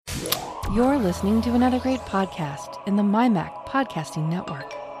You're listening to another great podcast in the MyMac Podcasting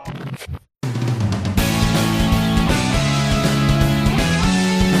Network.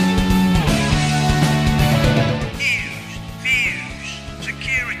 News, views,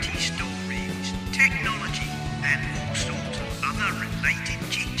 security stories, technology, and all sorts of other related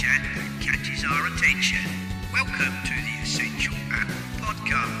chit-chat that catches our attention. Welcome to the Essential Apple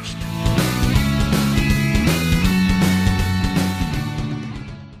Podcast.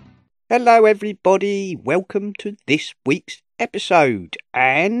 Hello everybody, welcome to this week's episode.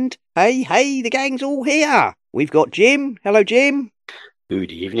 And hey, the gang's all here. We've got Jim. Hello Jim.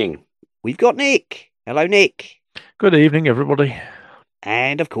 Good evening. We've got Nick. Hello Nick. Good evening, everybody.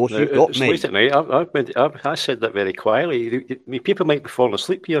 And of course you've got It's me. late at night. I said that very quietly. People might be falling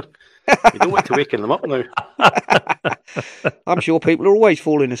asleep here. You don't want to waken them up now. I'm sure people are always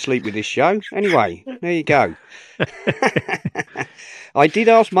falling asleep with this show. Anyway, there you go. I did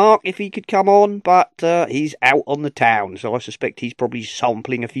ask Mark if he could come on, but he's out on the town, so I suspect he's probably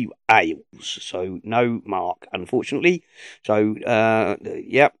sampling a few ales. So no Mark, unfortunately. So,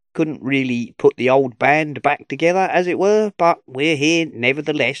 couldn't really put the old band back together, as it were, but we're here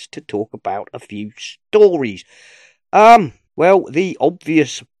nevertheless to talk about a few stories. Well, the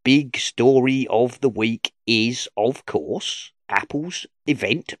obvious big story of the week is, of course, Apple's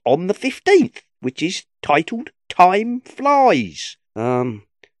event on the 15th, which is titled Time Flies.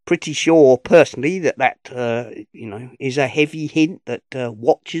 Pretty sure personally that is a heavy hint that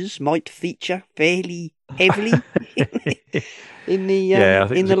watches might feature fairly heavily in the I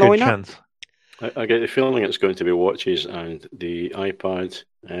think in the there's a good lineup. chance. I get the feeling it's going to be watches and the iPad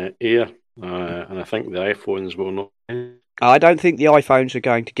Air, and I think the iPhones will not. I don't think the iPhones are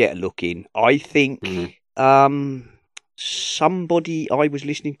going to get a look in. I think somebody I was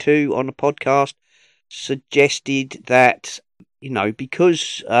listening to on a podcast suggested that,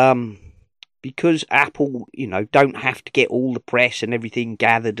 because Apple, don't have to get all the press and everything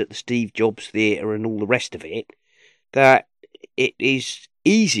gathered at the Steve Jobs Theatre and all the rest of it, that it is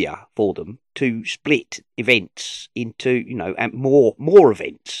easier for them to split events into, and more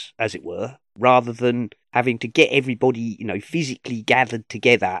events, as it were, rather than having to get everybody, physically gathered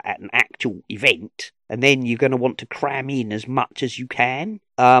together at an actual event, and then you're going to want to cram in as much as you can.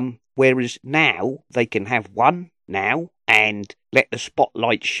 Whereas now they can have one now and let the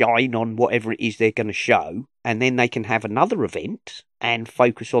spotlight shine on whatever it is they're going to show, and then they can have another event and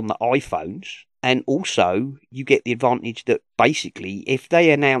focus on the iPhones. And also, you get the advantage that basically, if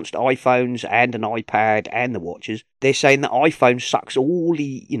they announced iPhones and an iPad and the watches, they're saying that iPhone sucks all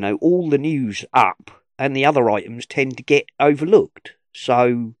the news up, and the other items tend to get overlooked.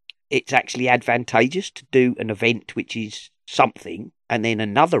 So it's actually advantageous to do an event which is something, and then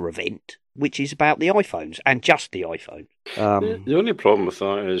another event which is about the iPhones and just the iPhone. The only problem with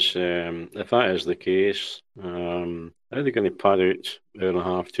that is, if that is the case, how are they going to pad out hour and a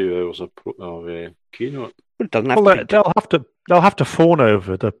half, 2 hours of keynote? Well, it doesn't have Well, to be. they'll have to fawn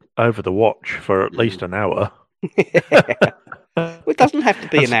over the watch for at least an hour. Well, it doesn't have to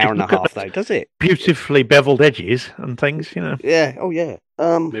be an hour and a half, though, does it? Beautifully beveled edges and things, Yeah. Oh, yeah.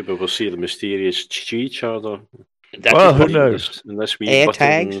 Maybe we'll see the mysterious Qi charger. Well, who knows? In this wee Air button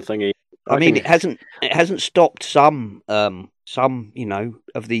tags. thingy. I mean, it hasn't stopped some of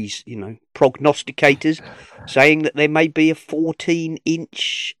these prognosticators saying that there may be a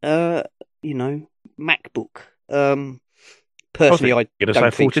 14-inch MacBook. Personally, I You're don't going to say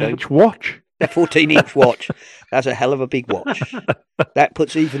think so. 14-inch watch. A 14-inch watch. That's a hell of a big watch. That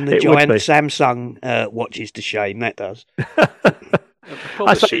puts even the It would giant be. Samsung watches to shame. That does.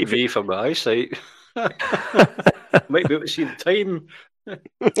 Probably say suit if me for my eyesight. Might be able to see the time.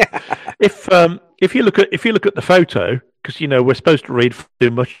 If you look at the photo, because we're supposed to read too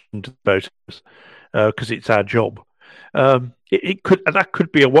much into the photos because it's our job. That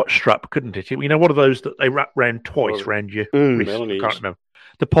could be a watch strap, couldn't it? One of those that they wrap round twice round your wrist. I Melanie's. can't remember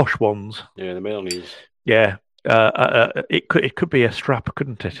the posh ones. Yeah, the Melanie's. Yeah, it could be a strap,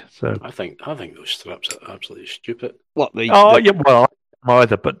 couldn't it? So I think those straps are absolutely stupid. What the? yeah, well,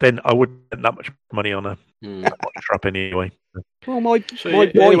 either, but then I wouldn't spend that much money on a watch strap anyway. Well, my So,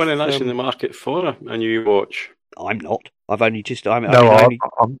 wife. anyone that's in the market for a new watch? I'm not. I've only just. I'm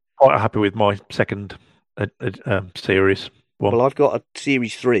quite happy with my second series one. Well, I've got a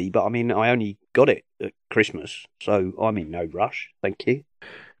Series 3, but I mean, I only got it at Christmas, so I'm in no rush. Thank you.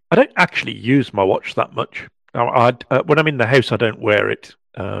 I don't actually use my watch that much. When I'm in the house, I don't wear it,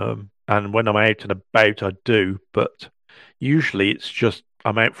 and when I'm out and about, I do. But usually, it's just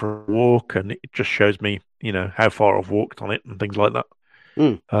I'm out for a walk, and it just shows me, how far I've walked on it and things like that.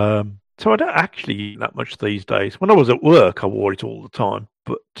 So I don't actually use that much these days. When I was at work, I wore it all the time.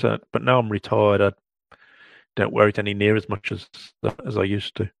 but now I'm retired. I don't wear it any near as much as I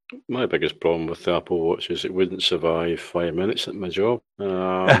used to. My biggest problem with the Apple Watch is it wouldn't survive 5 minutes at my job.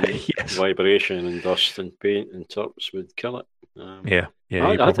 Yes. Vibration and dust and paint and tops would kill it. Yeah. I you're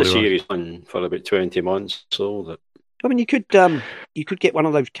had the probably right. series on for about 20 months, so that I mean, you could get one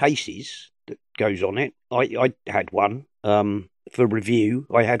of those cases that goes on it. I had one for review.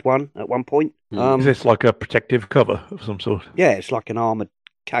 I had one at one point. Is this like a protective cover of some sort? Yeah, it's like an armoured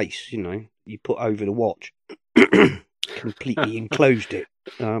case, you put over the watch. Completely enclosed it.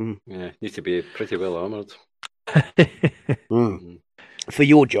 need to be pretty well armoured. For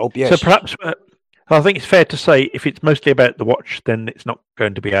your job, yes. So perhaps I think it's fair to say if it's mostly about the watch, then it's not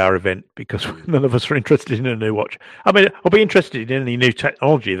going to be our event because none of us are interested in a new watch. I mean, I'll be interested in any new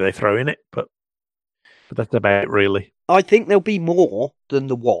technology they throw in it, but that's about it, really. I think there'll be more than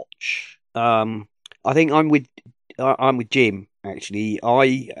the watch. I think I'm with Jim, actually.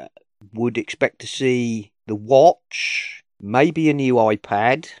 I would expect to see the watch, maybe a new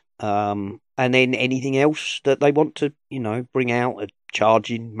iPad, and then anything else that they want to, bring out, a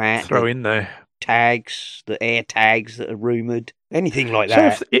charging mat. Throw in there. Tags, the air tags that are rumoured, anything like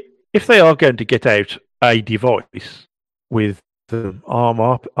that. So if they are going to get out a device with the ARM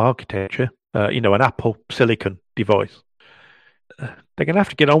architecture, an Apple Silicon device, they're going to have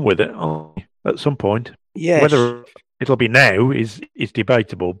to get on with it at some point. Yes. Whether it'll be now is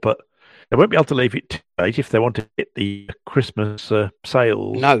debatable, but they won't be able to leave it too late if they want to hit the Christmas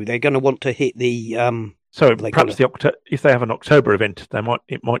sales. No, they're going to want to hit the. So perhaps if they have an October event,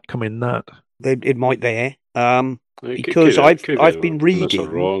 it might come in that. It might there. Because I've been reading.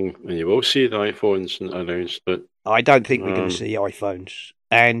 That's wrong, and you will see the iPhones announced, but I don't think we're going to see iPhones,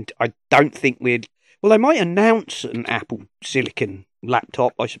 and I don't think we'd. Well, they might announce an Apple Silicon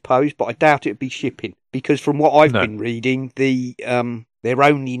laptop, I suppose, but I doubt it'd be shipping because from what I've been reading, they're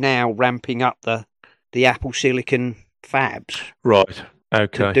only now ramping up the Apple Silicon fabs. Right.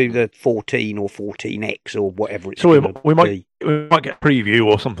 Okay. To do the 14 or 14X or whatever it's so we might get a preview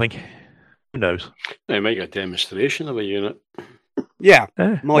or something. Who knows? They might get a demonstration of a unit. Yeah,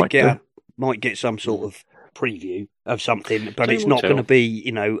 might get some sort of preview of something, but it's not going to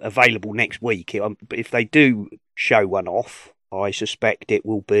be available next week. But if they do show one off, I suspect it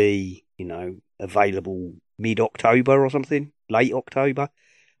will be available mid-October or something, late October.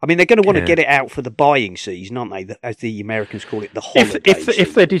 I mean, they're going to want to get it out for the buying season, aren't they? As the Americans call it, the holiday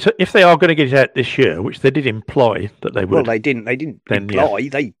season. If they are going to get it out this year, which they did imply that they would. Well, they didn't imply. Yeah.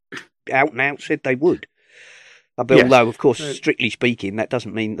 They out and out said they would. But although, of course, strictly speaking, that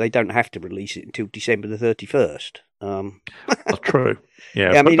doesn't mean they don't have to release it until December the 31st. That's true.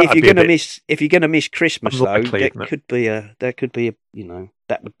 Yeah. I mean, if you're going to miss Christmas, though, that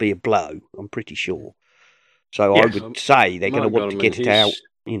would be a blow. I'm pretty sure. So I would say they're going to want to get it out.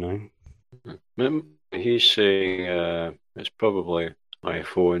 He's saying it's probably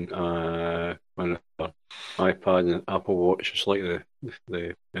iPhone, iPad, and Apple Watch. It's like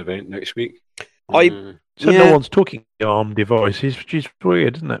the event next week. No one's talking ARM devices, which is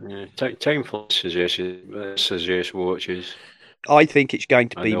weird, isn't it? Yeah. Timefly suggests watches. I think it's going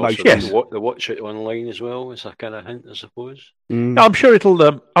to be mostly the watch it online as well. Is a kind of hint, I suppose. I'm sure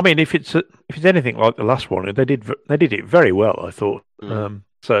it'll. I mean, if it's anything like the last one, they did it very well. I thought.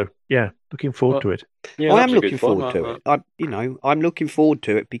 So yeah, looking forward to it. Yeah, I am looking forward to it. I'm looking forward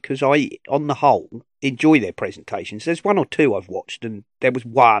to it because I, on the whole, enjoy their presentations. There's one or two I've watched, and there was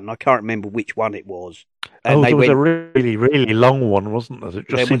one I can't remember which one it was. And there was a really, really long one, wasn't there? It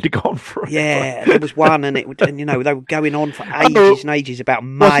just seemed to go on forever. Yeah, there was one, and they were going on for ages and ages about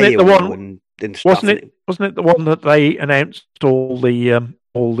mail and stuff. Wasn't it the one that they announced all the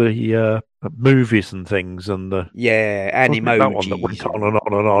movies and things and the animojis? That one that went on and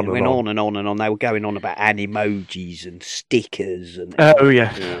on and on. It went on and on and on. They were going on about animojis and stickers and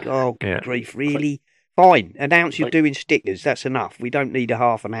grief! Really, fine. Announce you're doing stickers. That's enough. We don't need a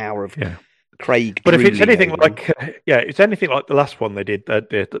half an hour of. Yeah. Craig, but if it's anything it's anything like the last one they did,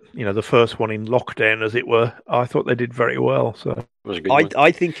 the first one in lockdown, as it were, I thought they did very well. So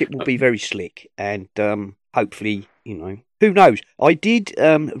I think it will be very slick, and hopefully, who knows? I did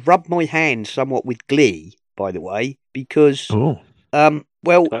rub my hands somewhat with glee, by the way, because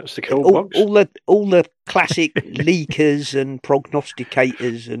that's the cold box. all the classic leakers and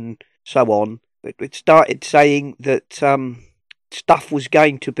prognosticators and so on. It started saying that. Stuff was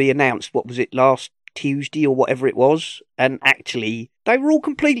going to be announced, what was it, last Tuesday or whatever it was, and actually they were all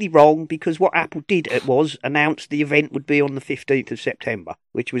completely wrong because what Apple did was announce the event would be on the 15th of September,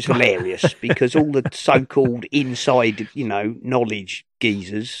 which was hilarious because all the so-called inside, knowledge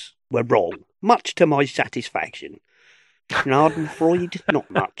geezers were wrong, much to my satisfaction. Schadenfreude, not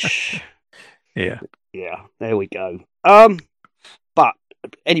much. Yeah. Yeah, there we go. But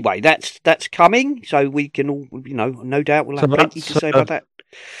anyway, that's coming, so we can all, no doubt we'll So have plenty to that's, say about that.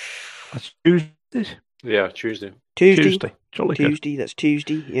 That's Tuesday. Yeah, Tuesday. Tuesday. Jolly good. Tuesday, that's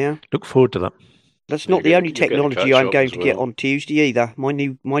Tuesday, yeah. Look forward to that. That's You not the get- only you get to technology catch I'm up going as to get well. on Tuesday either. My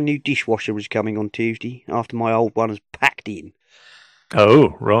new dishwasher is coming on Tuesday after my old one has packed in.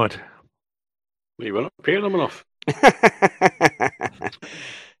 Oh, right. You weren't paying them enough.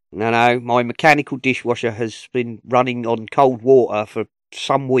 No, my mechanical dishwasher has been running on cold water for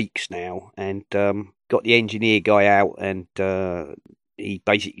some weeks now, and got the engineer guy out, and he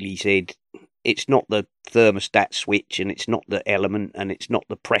basically said it's not the thermostat switch, and it's not the element, and it's not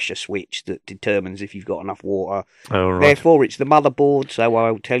the pressure switch that determines if you've got enough water. Oh, right. Therefore, it's the motherboard, so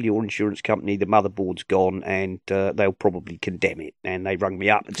I'll tell your insurance company the motherboard's gone, and they'll probably condemn it. And they rung me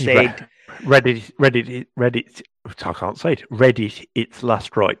up and said, Reddit. I can't say it. Reddit its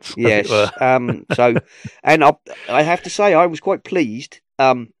last rights. yes. As it were. So, and I have to say, I was quite pleased.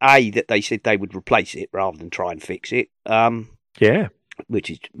 That they said they would replace it rather than try and fix it. Yeah.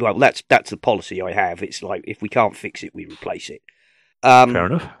 Which is, well, that's the policy I have. It's like, if we can't fix it, we replace it. Fair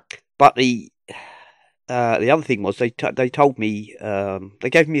enough. But the other thing was they told me, they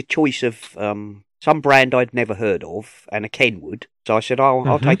gave me a choice of some brand I'd never heard of and a Kenwood. So I said,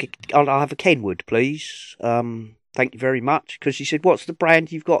 I'll have a Kenwood, please. Thank you very much. Because she said, what's the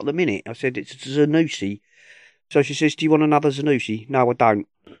brand you've got at the minute? I said, it's Zanussi. So she says, do you want another Zanussi? No, I don't.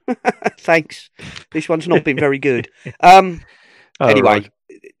 Thanks. This one's not been very good. Anyway, right.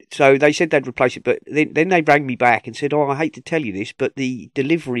 so they said they'd replace it, but then they rang me back and said, I hate to tell you this, but the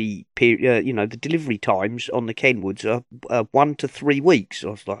delivery period, the delivery times on the Kenwoods are 1 to 3 weeks. I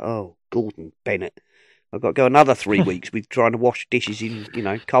was like, oh, Gordon Bennett, I've got to go another 3 weeks with trying to wash dishes in,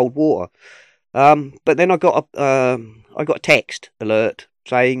 cold water. But then I got a text alert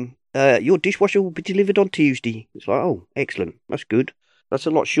saying, your dishwasher will be delivered on Tuesday. It's like, oh, excellent, that's good. That's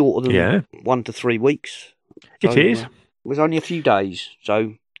a lot shorter than 1 to 3 weeks. It is. It was only a few days,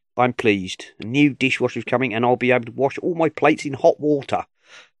 so I'm pleased. A new dishwasher's coming, and I'll be able to wash all my plates in hot water,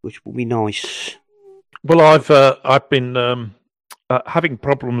 which will be nice. Well, I've been having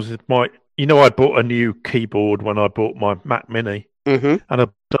problems with my. I bought a new keyboard when I bought my Mac Mini, Mm-hmm. and a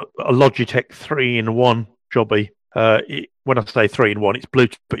Logitech 3-in-1 jobby. When I say 3-in-1, it's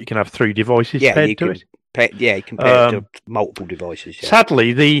Bluetooth, but you can have 3 devices paired to it. You can pair it to multiple devices. Yeah.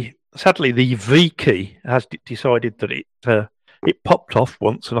 Sadly, the V key has decided that it popped off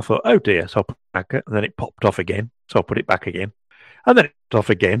once, and I thought, oh dear, so I put it back, and then it popped off again, so I put it back again, and then it popped off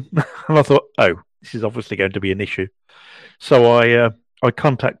again, and I thought, oh, this is obviously going to be an issue. So I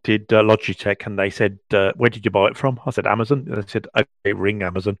contacted Logitech, and they said, where did you buy it from? I said, Amazon. And they said, okay, ring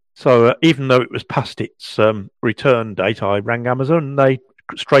Amazon. So even though it was past its return date, I rang Amazon, and they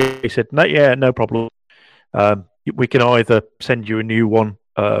straight said, no problem. We can either send you a new one,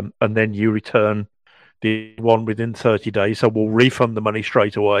 and then you return the one within 30 days, so we'll refund the money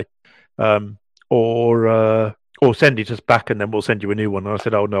straight away, or send it us back, and then we'll send you a new one. And I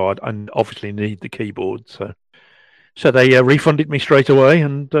said, oh no, I obviously need the keyboard, so they refunded me straight away,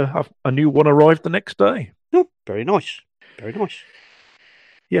 and a new one arrived the next day. Oh, very nice, very nice.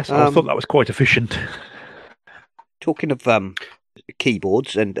 Yes, I thought that was quite efficient. Talking of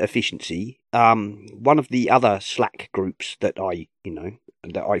keyboards and efficiency, one of the other Slack groups that I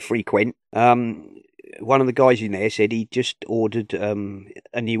frequent, one of the guys in there said he just ordered a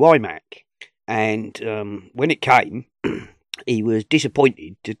new iMac, and when it came, he was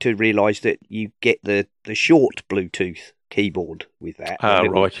disappointed to realise that you get the short Bluetooth keyboard with that.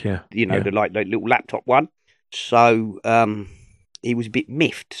 Right, yeah. The little laptop one. So he was a bit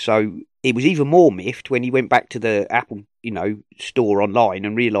miffed. So he was even more miffed when he went back to the Apple, store online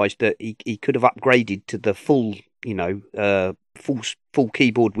and realised that he could have upgraded to the full, full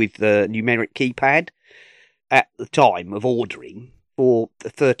keyboard with the numeric keypad at the time of ordering for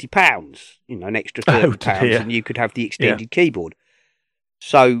 £30, an extra £30, and you could have the extended keyboard.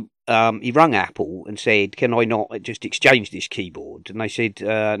 So he rang Apple and said, "Can I not just exchange this keyboard?" And they said,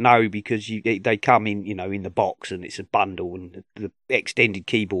 "No, because they come in, in the box, and it's a bundle, and the extended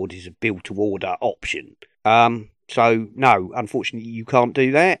keyboard is a build to order option. So no, unfortunately, you can't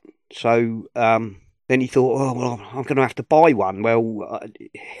do that." So then he thought, "Oh well, I'm going to have to buy one." Well,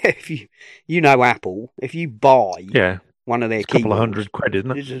 if you know Apple, if you buy one of their keyboards, couple of £100,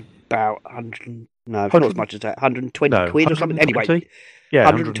 isn't it? It's about 100. No, it's not as much as that. 120 quid or something. Anyway, yeah,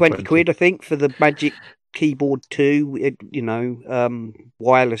 120 quid, I think, for the Magic Keyboard 2.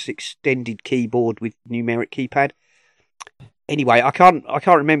 Wireless extended keyboard with numeric keypad. Anyway, I can't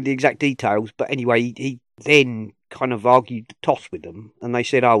remember the exact details, but anyway, he then kind of argued the toss with them, and they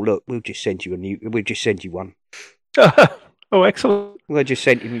said, "Oh, look, we'll just send you one." Oh, excellent. They just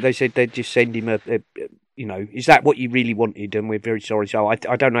sent him. They said they'd just send him a is that what you really wanted? And we're very sorry. So I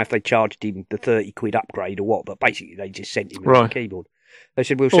don't know if they charged him the £30 upgrade or what, but basically they just sent him a keyboard. They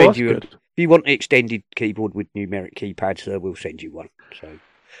said, we'll send you if you want an extended keyboard with numeric keypads, we'll send you one. So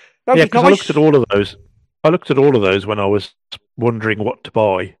yeah, because nice. I looked at all of those. I looked at all of those when I was wondering what to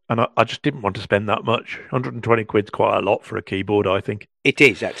buy, and I just didn't want to spend that much. 120 quid's quite a lot for a keyboard, I think. It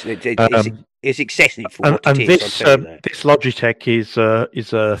is actually. It's excessive for what it is. This Logitech is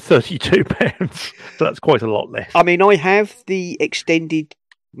 £32, so that's quite a lot less. I mean, I have the extended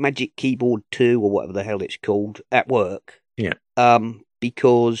Magic Keyboard 2 or whatever the hell it's called at work. Yeah.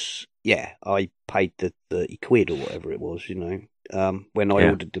 Because I paid the £30 or whatever it was, when I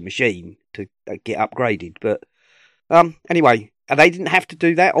ordered the machine to get upgraded. But anyway, they didn't have to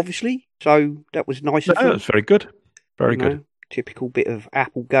do that, obviously. So that was nice. No, that's very good. Very good. Typical bit of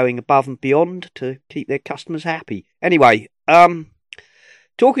Apple going above and beyond to keep their customers happy. Anyway,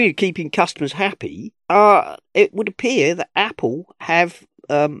 talking of keeping customers happy, it would appear that Apple have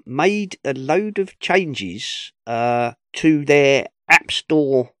made a load of changes to their App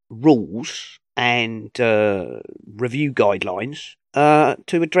Store rules and review guidelines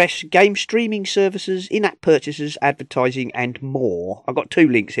to address game streaming services, in-app purchases, advertising, and more. I've got two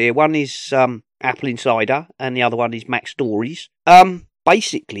links here. One is Apple Insider, and the other one is Mac Stories.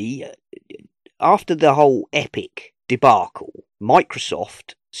 Basically, after the whole Epic debacle,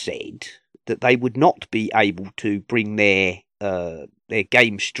 Microsoft said that they would not be able to bring their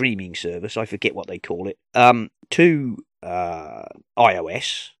game streaming service, I forget what they call it, to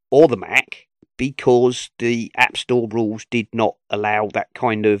iOS or the Mac, because the App Store rules did not allow that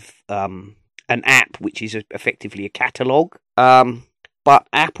kind of an app, which is effectively a catalogue. But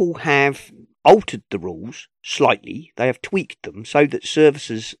Apple have altered the rules slightly. They have tweaked them so that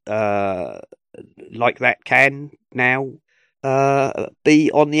services like that can now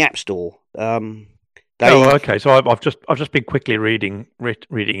be on the App Store. Okay. So I've just been quickly reading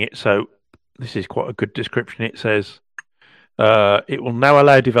it. So this is quite a good description. It says it will now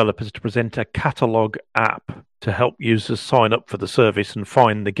allow developers to present a catalogue app to help users sign up for the service and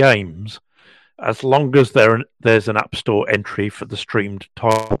find the games, as long as there's an App Store entry for the streamed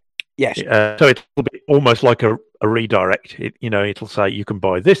title. Yes. So it'll be almost like a redirect. It'll say you can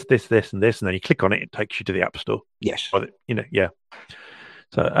buy this, this, this, and this, and then you click on it, it takes you to the App Store. Yes. Yeah.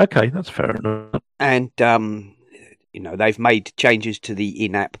 So okay, that's fair enough. And they've made changes to the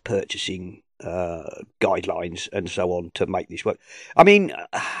in-app purchasing guidelines and so on to make this work. I mean,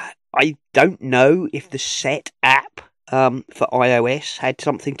 I don't know if the Set app for iOS had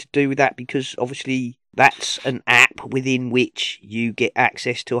something to do with that, because obviously that's an app within which you get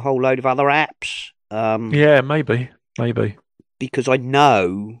access to a whole load of other apps. Yeah, maybe. Because I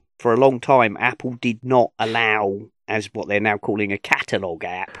know for a long time Apple did not allow, as what they're now calling a catalogue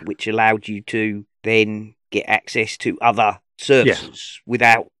app, which allowed you to then get access to other services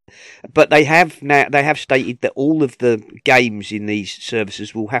without. But they have stated that all of the games in these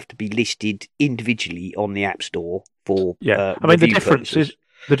services will have to be listed individually on the App Store for I mean, the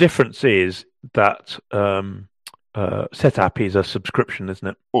difference is that Setapp is a subscription, isn't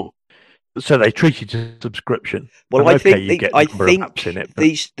it? Oh. So they treat it as a subscription. Well, I think apps in it,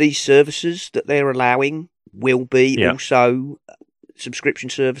 these services that they're allowing will be also subscription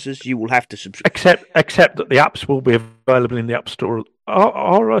services. You will have to subscribe. Except that the apps will be available in the App Store.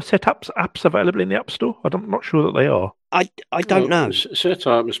 Are Setapp's apps available in the App Store? I'm not sure that they are. I don't know.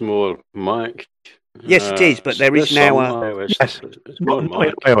 Setapp is more Mac. Yes, it is, but there is now iOS. Yes, not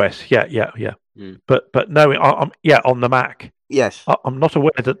iOS. Yeah. But no, on the Mac. Yes, I'm not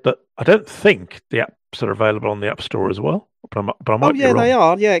aware that I don't think the apps are available on the App Store as well. But I might be wrong. They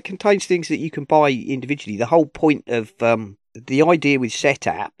are. Yeah, it contains things that you can buy individually. The whole point of the idea with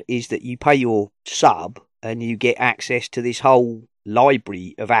Setapp is that you pay your sub and you get access to this whole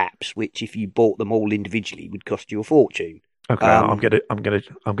library of apps, which if you bought them all individually would cost you a fortune. Okay, I'm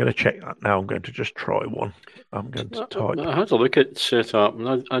gonna check that now. I'm going to just try one. I'm going to type. I had a look at Setapp,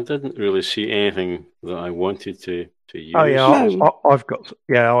 and I didn't really see anything that I wanted to use. Oh yeah, I've got.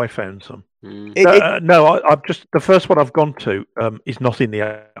 Yeah, I found some. No, I've just the first one I've gone to is not in the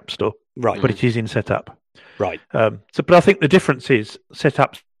App Store, right? But it is in Setapp, right? But I think the difference is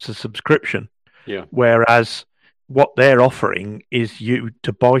Setapp's a subscription, yeah. Whereas what they're offering is you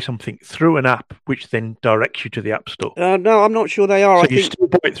to buy something through an app, which then directs you to the App Store. No, I'm not sure they are. So still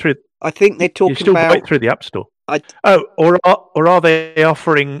buy it through. I think they're talking you still about buy it through the App Store. Or are they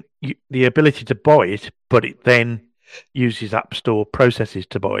offering you the ability to buy it, but it then uses App Store processes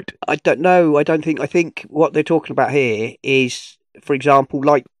to buy it. I don't know. I think what they're talking about here is, for example,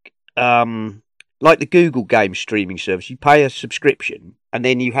 like the Google game streaming service. You pay a subscription, and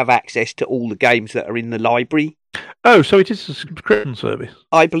then you have access to all the games that are in the library. Oh, so it is a subscription service.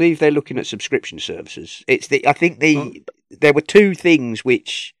 I believe they're looking at subscription services. There were two things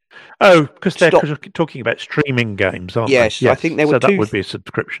which. Oh, because they're talking about streaming games, aren't yes, they? Yes, I think there were so two. that would be a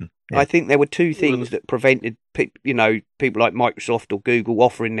subscription. Yeah. I think there were two things that prevented people like Microsoft or Google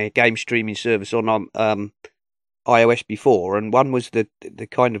offering their game streaming service on iOS before, and one was the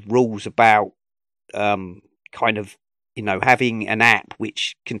kind of rules about having an app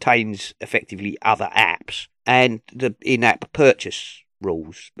which contains effectively other apps, and the in-app purchase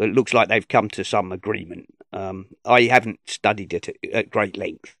rules. But it looks like they've come to some agreement. I haven't studied it at great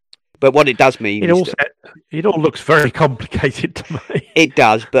length. But what it does mean it all looks very complicated to me. It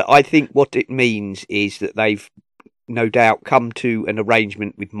does, but I think what it means is that they've no doubt come to an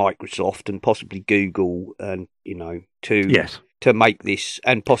arrangement with Microsoft and possibly Google, and to make this,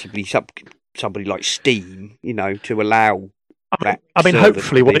 and possibly somebody like Steam, to allow that. I mean,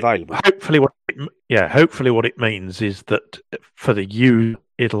 hopefully what it means is that for the user,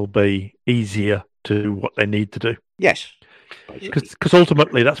 it'll be easier to do what they need to do. Yes. Because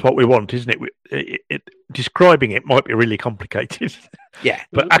ultimately that's what we want, isn't it? Describing it might be really complicated. Yeah.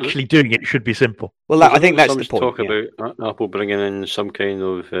 But actually doing it should be simple. Well, I think that's the point. Talk about Apple bringing in some kind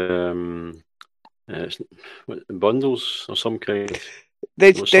of bundles or some kind.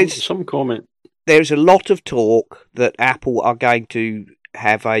 There's some comment. There's a lot of talk that Apple are going to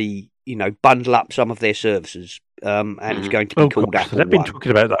have bundle up some of their services. And it's going to be called Apple They've been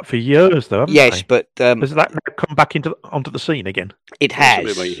talking about that for years, though, haven't they? Yes, but has that come back onto the scene again? It has.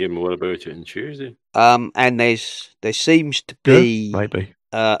 We might hear more about it on Tuesday. And there seems to be maybe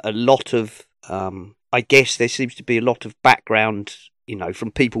a lot of I guess there seems to be a lot of background,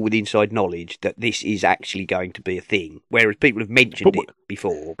 from people with inside knowledge that this is actually going to be a thing, whereas people have mentioned it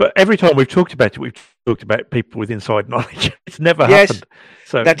before. But every time we've talked about it, we've talked about people with inside knowledge. It's never happened.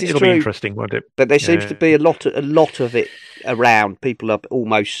 So it'll be interesting, won't it? But there seems to be a lot of it around. People are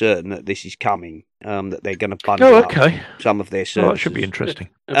almost certain that this is coming, that they're going to bundle up some of their services. Well, that should be interesting.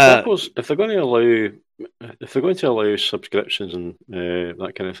 If they're going to allow subscriptions and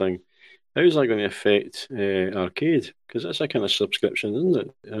that kind of thing, how is that going to affect arcade? Because that's a kind of subscription,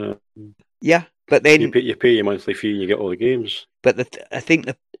 isn't it? Yeah, but then you pay your monthly fee and you get all the games. But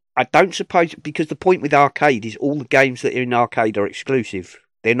I don't suppose, because the point with arcade is all the games that are in arcade are exclusive.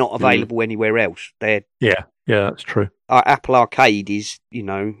 They're not available anywhere else. Yeah, that's true. Apple Arcade is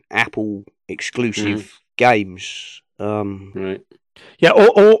Apple exclusive games. Right. Yeah,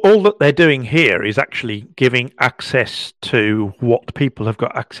 all that they're doing here is actually giving access to what people have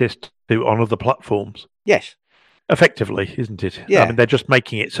got access to on other platforms. Yes. Effectively, isn't it? Yeah. I mean, they're just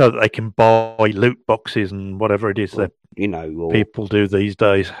making it so that they can buy loot boxes and whatever it is that people do these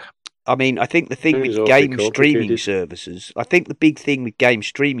days. I mean, I think the thing with game streaming services, I think the big thing with game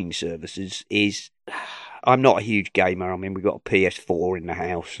streaming services is, I'm not a huge gamer. I mean, we've got a PS4 in the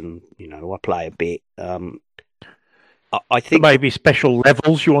house, and I play a bit. I think maybe special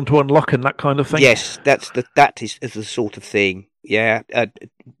levels you want to unlock and that kind of thing. Yes, that is the sort of thing. Yeah,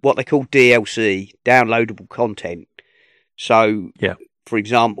 what they call DLC, downloadable content. So, for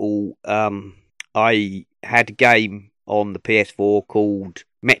example, I had a game on the PS4 called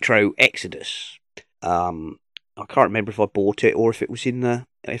Metro Exodus. I can't remember if I bought it or if it was in their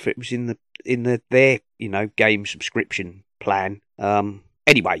game subscription plan.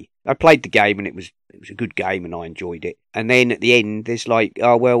 Anyway, I played the game and it was a good game and I enjoyed it. And then at the end, there's like,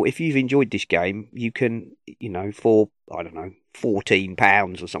 oh well, if you've enjoyed this game, you can, for I don't know,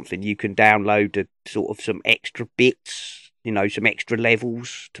 £14 or something, you can download some extra bits, some extra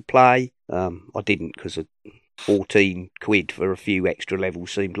levels to play. I didn't, because 14 quid for a few extra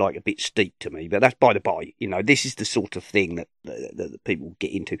levels seemed like a bit steep to me, but that's by the by. This is the sort of thing that people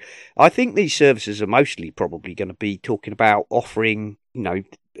get into. I think these services are mostly probably going to be talking about offering,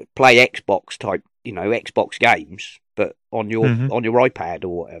 play Xbox type, Xbox games, but on your iPad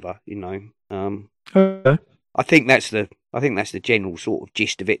or whatever, I think that's the general sort of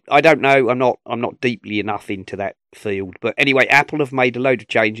gist of it. I don't know. I'm not deeply enough into that field, but anyway, Apple have made a load of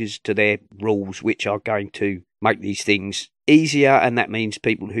changes to their rules, which are going to make these things easier, and that means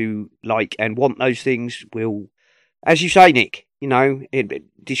people who like and want those things will, as you say, Nick,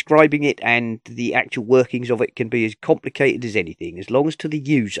 describing it and the actual workings of it can be as complicated as anything. As long as to the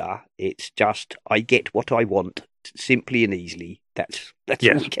user, it's just, I get what I want simply and easily. That's all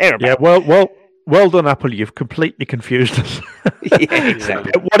we care about. Yeah, well done, Apple. You've completely confused us. Yeah,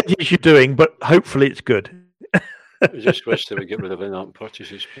 exactly. What it is you're doing, but hopefully it's good. I just wish they would get rid of in-app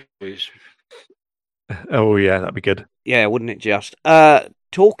purchases, please. Oh yeah, that'd be good. Yeah, wouldn't it just?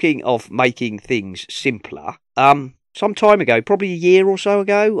 Talking of making things simpler, some time ago, probably a year or so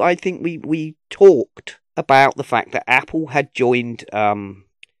ago, I think we talked about the fact that Apple had joined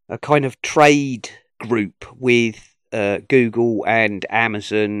a kind of trade group with Google and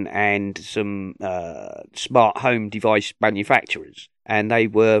Amazon and some smart home device manufacturers, and they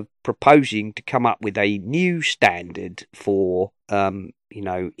were proposing to come up with a new standard for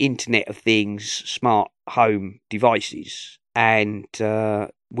Internet of Things, smart home devices, and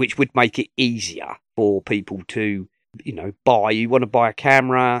which would make it easier for people to buy. You want to buy a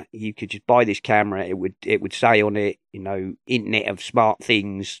camera, you could just buy this camera. It would say on it, Internet of Smart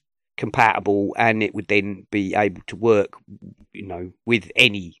Things compatible, and it would then be able to work, with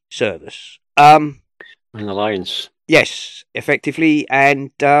any service. An alliance. Yes, effectively.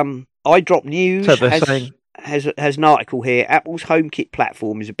 And iDrop News So they're saying has an article here. Apple's HomeKit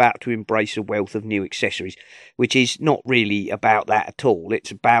platform is about to embrace a wealth of new accessories, which is not really about that at all.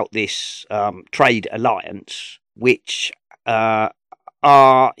 It's about this trade alliance, which are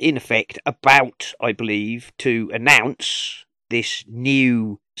in effect about, I believe, to announce this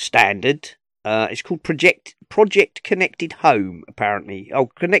new standard. It's called Project Connected Home, apparently. Oh,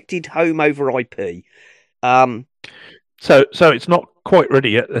 Connected Home over IP. So it's not quite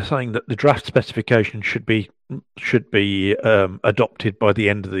ready yet. They're saying that the draft specification should be adopted by the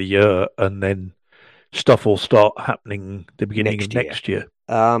end of the year, and then stuff will start happening the beginning of next year.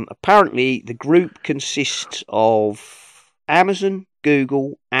 Apparently, the group consists of Amazon,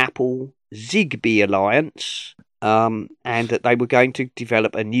 Google, Apple, Zigbee Alliance, and that they were going to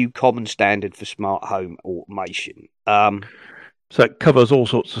develop a new common standard for smart home automation. So it covers all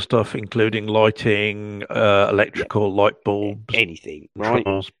sorts of stuff, including lighting, electrical, light bulbs, anything, right?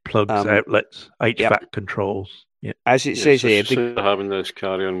 Controls, plugs, outlets, HVAC controls. Yeah. As it says here, so having this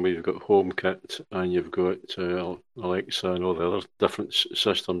carry on, we've got HomeKit and you've got Alexa and all the other different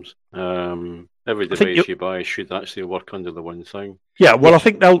systems. Every device you buy should actually work under the one thing. Yeah, well, yes.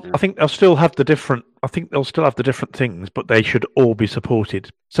 I think they'll still have the different. I think they'll still have the different things, but they should all be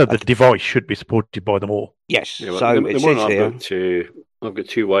supported. So the device should be supported by them all. Yes. Yeah, well, so it says here, I've got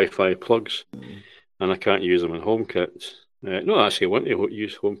two Wi-Fi plugs, and I can't use them in HomeKit. No, actually, I want to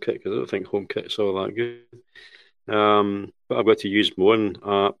use HomeKit because I don't think HomeKit's all that good. But I've got to use one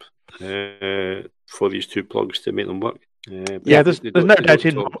app for these two plugs to make them work. There's no doubt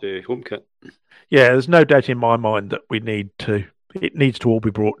in the HomeKit. Yeah, there's no doubt in my mind that it needs to all be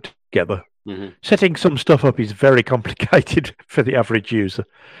brought together. Mm-hmm. Setting some stuff up is very complicated for the average user.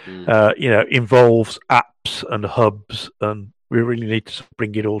 Involves apps and hubs, and we really need to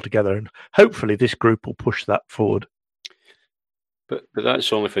bring it all together. And hopefully, this group will push that forward. But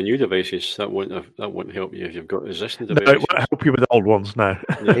that's only for new devices. That won't help you if you've got existing devices. No, it won't help you with old ones now.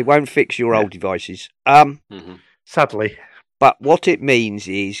 It won't fix your old devices. Sadly. But what it means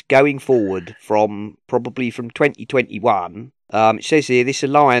is going forward from 2021, it says here this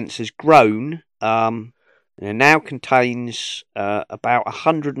alliance has grown and it now contains about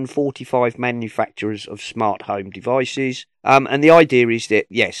 145 manufacturers of smart home devices. And the idea is that,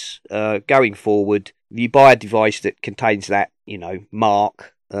 yes, going forward, if you buy a device that contains that,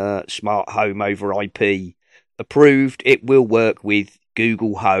 mark, smart home over IP approved, it will work with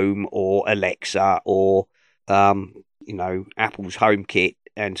Google Home or Alexa or Apple's HomeKit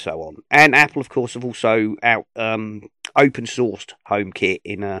and so on. And Apple, of course, have also open sourced HomeKit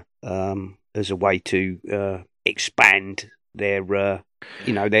in as a way to expand their the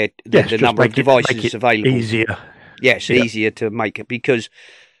number of devices available. Easier. Yes, easier to make it because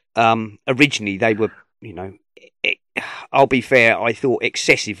originally they were, I'll be fair, I thought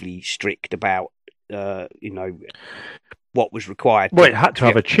excessively strict about what was required. Well, it had to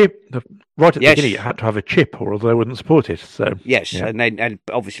have a chip. Right at the beginning, it had to have a chip, or they wouldn't support it. So yes, yeah. and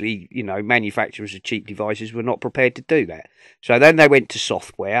obviously, manufacturers of cheap devices were not prepared to do that. So then they went to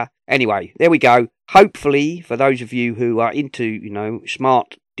software. Anyway, there we go. Hopefully, for those of you who are into,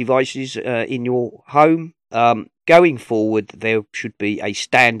 smart devices in your home, going forward, there should be a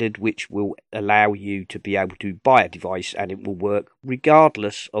standard which will allow you to be able to buy a device, and it will work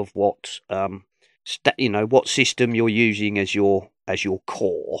regardless of what what system you're using as your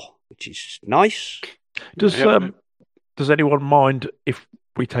core, which is nice. Does anyone mind if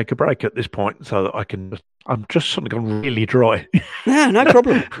we take a break at this point so that I can? I'm just suddenly gone really dry. No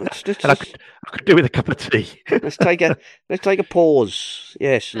problem. I could do with a cup of tea. let's take a pause.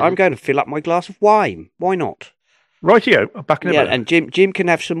 Yes, mm-hmm. I'm going to fill up my glass of wine. Why not? Rightio, I'm back in a minute. And Jim can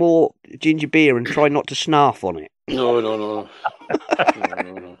have some more ginger beer and try not to snarf on it. No.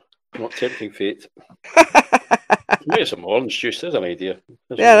 Not tempting fate. Maybe some orange juice. There's an idea.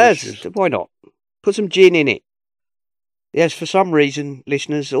 Why not? Put some gin in it. Yes, for some reason,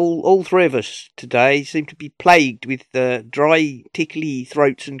 listeners, all three of us today seem to be plagued with dry, tickly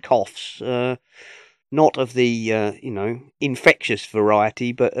throats and coughs. Not of the, infectious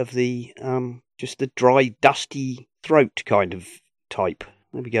variety, but of the, just the dry, dusty throat kind of type.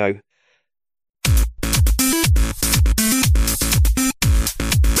 There we go.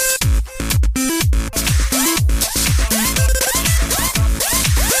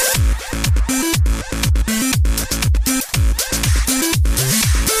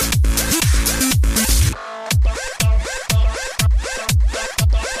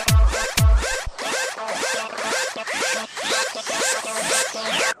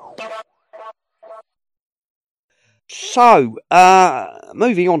 So,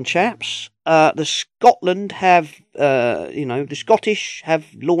 moving on, chaps. The Scotland have, the Scottish have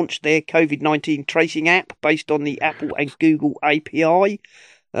launched their COVID-19 tracing app based on the Apple and Google API.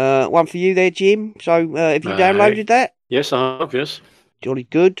 One for you there, Jim. So, have you downloaded that? Yes, I have, yes. Jolly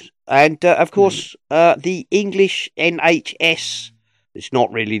good. And, of course, the English NHS. It's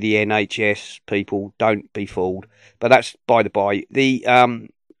not really the NHS, people. Don't be fooled. But that's by the by.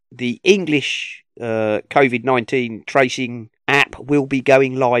 The English COVID-19 tracing app will be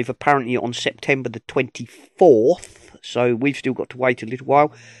going live apparently on September the 24th, so we've still got to wait a little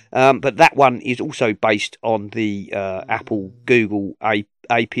while. But that one is also based on the Apple Google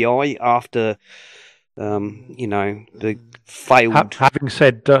API after, the failed.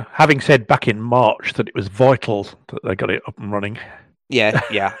 Having said back in March that it was vital that they got it up and running.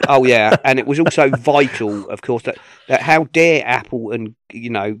 Yeah. Oh, yeah. And it was also vital, of course, that how dare Apple and,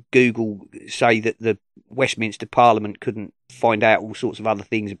 Google say that the Westminster Parliament couldn't find out all sorts of other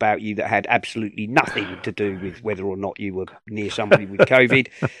things about you that had absolutely nothing to do with whether or not you were near somebody with COVID,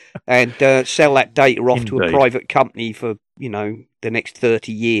 and sell that data off to a private company for, the next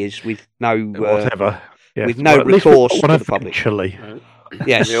 30 years with no whatever. Yes. With no recourse to the public.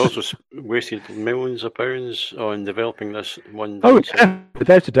 Yes. They also wasted millions of pounds on developing this one. Oh, yeah,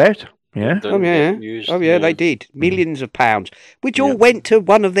 without a doubt. Yeah. They did. Millions of pounds, which all went to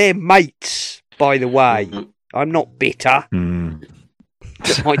one of their mates, by the way. Mm-hmm. I'm not bitter.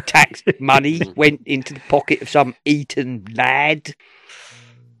 My tax money went into the pocket of some Eton lad.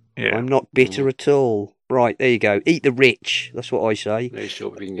 Yeah. I'm not bitter at all. Right, there you go. Eat the rich. That's what I say. Nice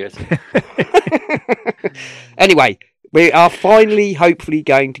job we can get. Anyway, we are finally, hopefully,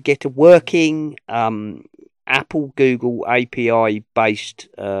 going to get a working Apple Google API-based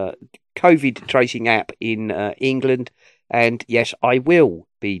COVID tracing app in England. And yes, I will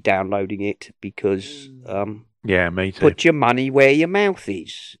be downloading it because... me too. Put your money where your mouth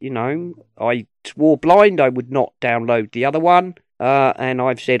is. I swore blind I would not download the other one. And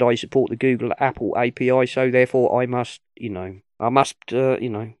I've said I support the Google Apple API, so therefore I must,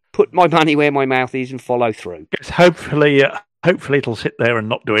 put my money where my mouth is and follow through. Yes, hopefully it'll sit there and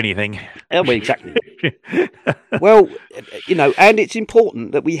not do anything. Well, exactly. Well, and it's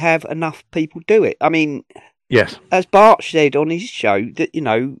important that we have enough people do it. I mean, yes, as Bart said on his show, that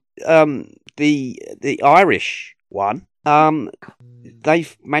the Irish one,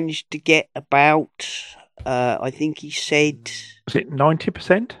 they've managed to get about, I think he said, was it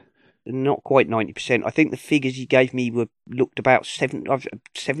 90%? Not quite 90%. I think the figures he gave me looked about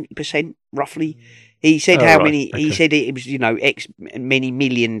 70% roughly. He said many. Okay. He said it was X many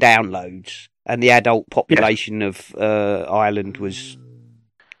million downloads, and the adult population of Ireland was,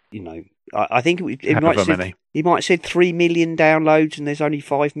 I think he might have said 3 million downloads, and there's only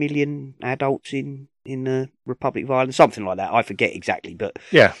 5 million adults in the Republic of Ireland, something like that. I forget exactly, but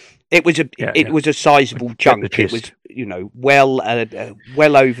yeah. It was a sizable chunk. It was, well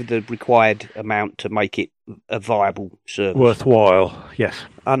over the required amount to make it a viable service. Worthwhile, yes.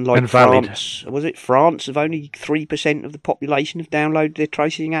 Unlike France, was it France of only 3% of the population have downloaded their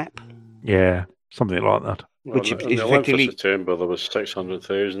tracing app? Yeah, something like that. Which is effectively... In September, there was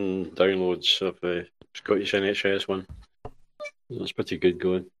 600,000 downloads of the Scottish NHS one. That's pretty good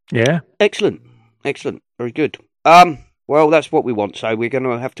going. Yeah. Excellent. Very good. Well, that's what we want, so we're going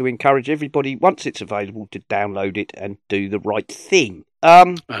to have to encourage everybody, once it's available, to download it and do the right thing.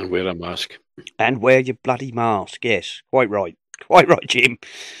 And wear a mask. And wear your bloody mask, yes. Quite right, Jim.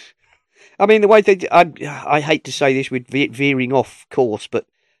 I mean, the way I hate to say this with veering off course, but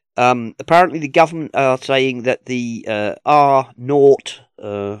apparently the government are saying that the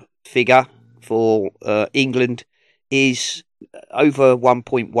R0 figure for England is over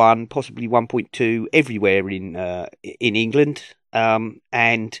 1.1, possibly 1.2 everywhere in England,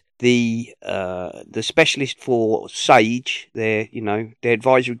 and the specialist for Sage, their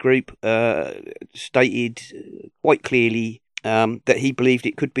advisory group, stated quite clearly that he believed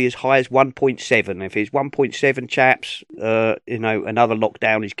it could be as high as 1.7. If it's 1.7, chaps, another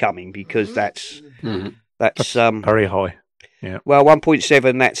lockdown is coming, because that's very high. Yeah. Well,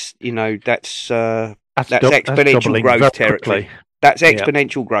 1.7. That's exponential growth territory. That's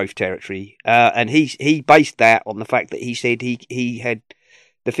exponential growth territory. And he based that on the fact that he said he had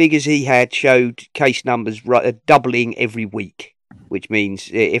the figures he had showed case numbers doubling every week, which means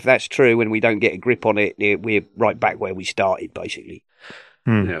if that's true and we don't get a grip on it, we're right back where we started, basically.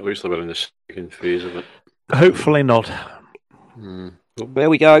 Yeah, it looks like we're in the second phase of it. Hopefully not. There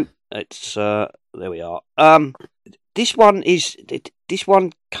we go. It's there we are. This one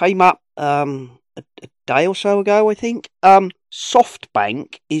came up a day or so ago, I think.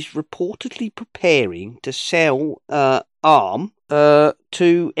 SoftBank is reportedly preparing to sell ARM to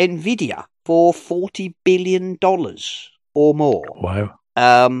Nvidia for $40 billion or more. Wow.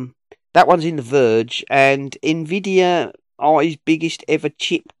 That one's in The Verge, and Nvidia are his biggest ever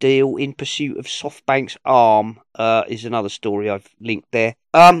chip deal in pursuit of SoftBank's ARM is another story I've linked there.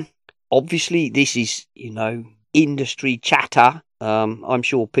 Obviously, this is, industry chatter. I'm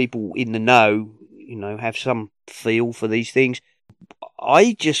sure people in the know, have some feel for these things.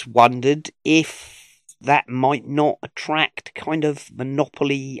 I just wondered if that might not attract kind of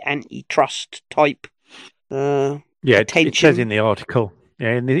monopoly, antitrust type attention. It says in the article.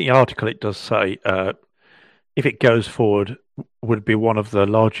 Yeah, in the article it does say if it goes forward, would be one of the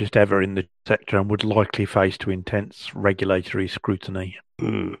largest ever in the sector and would likely face to intense regulatory scrutiny.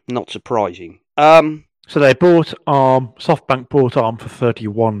 Not surprising. So they bought ARM. SoftBank bought ARM for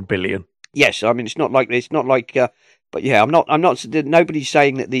 $31 billion. Yes, I mean it's not like, but yeah, I'm not. Nobody's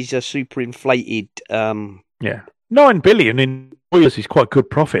saying that these are super inflated. Yeah, $9 billion in 4 years is quite good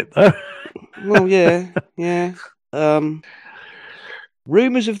profit, though. Well, yeah.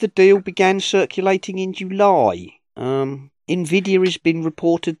 Rumours of the deal began circulating in July. Nvidia has been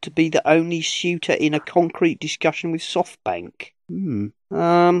reported to be the only suitor in a concrete discussion with SoftBank.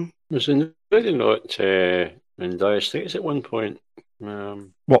 Was Nvidia not in dire straits at one point?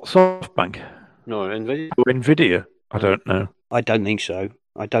 What, SoftBank? No, Nvidia. Nvidia? I don't know. I don't think so.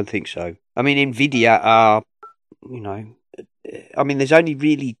 I mean, Nvidia are, there's only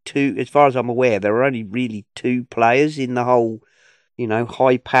really two, as far as I'm aware, there are only really two players in the whole,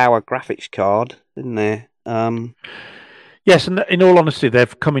 high power graphics card, isn't there? Yes, and in all honesty,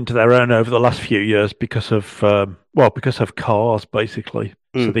 they've come into their own over the last few years because of cars, basically.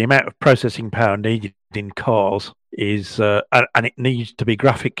 So the amount of processing power needed in cars is, and it needs to be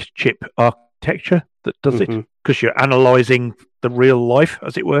graphic chip architecture that does it, because you're analysing the real life,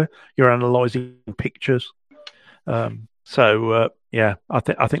 as it were. You're analysing pictures. I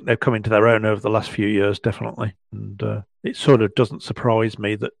think they've come into their own over the last few years, definitely. And it sort of doesn't surprise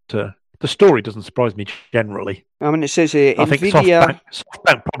me that the story doesn't surprise me generally. I mean, it says here, I think Nvidia...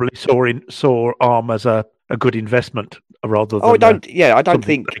 SoftBank probably saw ARM as a good investment rather than. I don't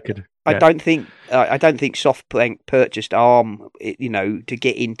think SoftBank purchased ARM, to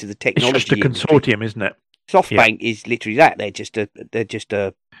get into the technology. It's just a consortium, isn't it? SoftBank is literally that. They're just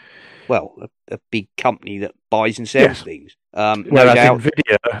a big company that buys and sells things. Whereas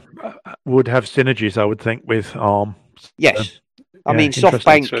Nvidia would have synergies, I would think, with ARM. Yes, I mean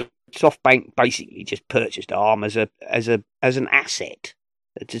SoftBank basically just purchased ARM as an asset.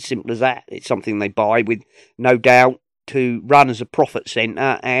 It's as simple as that. It's something they buy with no doubt to run as a profit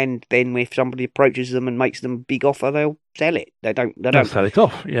centre, and then if somebody approaches them and makes them a big offer, they'll sell it. They don't sell it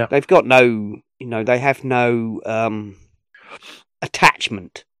off. Yeah, they've got no, they have no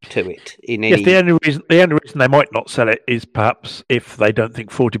attachment to it in any. Yes, the only reason they might not sell it is perhaps if they don't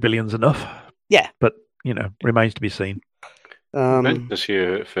think 40 billion's enough. Yeah, but remains to be seen. Meant to see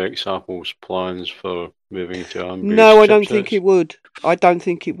how it affects Apple's plans for moving to ARM. No, I don't think it would.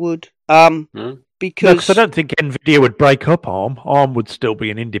 Because I don't think Nvidia would break up ARM. ARM would still be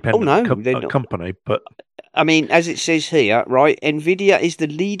an independent company. But I mean, as it says here, right? Nvidia is the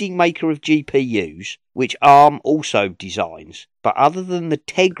leading maker of GPUs, which ARM also designs. But other than the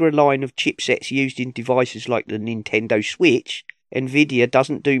Tegra line of chipsets used in devices like the Nintendo Switch, Nvidia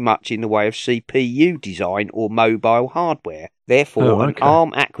doesn't do much in the way of CPU design or mobile hardware. Therefore, an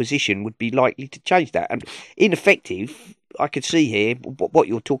ARM acquisition would be likely to change that. And ineffective, I could see here, what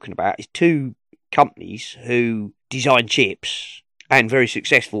you're talking about is two companies who design chips and very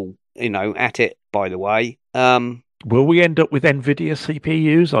successful, at it, by the way. Will we end up with Nvidia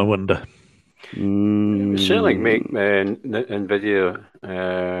CPUs, I wonder? Certainly make Nvidia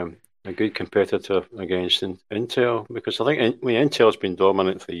a good competitor against Intel, because I think Intel's been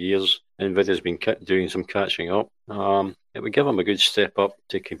dominant for years. Nvidia's been doing some catching up. It would give them a good step up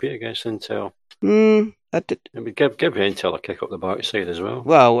to compete against Intel. It would give Intel a kick up the backside as well.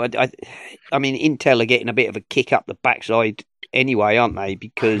 Well, I mean, Intel are getting a bit of a kick up the backside anyway, aren't they?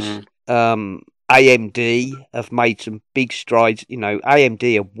 Because AMD have made some big strides. You know,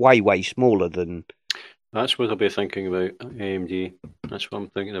 AMD are way, way smaller than... That's what I'll be thinking about, AMD. That's what I'm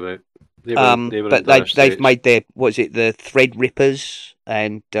thinking about. But they've made their, what is it, the Threadrippers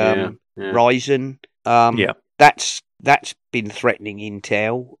and Ryzen. That's been threatening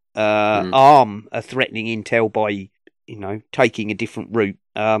Intel. ARM are threatening Intel by, you know, taking a different route.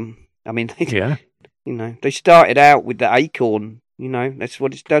 I mean, you know, they started out with the Acorn. You know, that's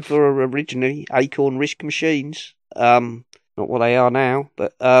what it stood for originally, Acorn RISC machines. Not what they are now,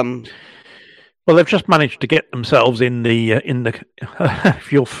 but well, they've just managed to get themselves in the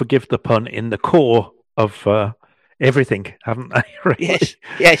if you'll forgive the pun, in the core of everything, haven't they? Really?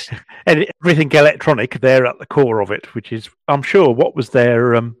 Yes. Everything electronic, they're at the core of it, which is, I'm sure, what was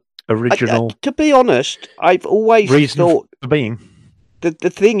their original. To be honest, I've always thought for being. The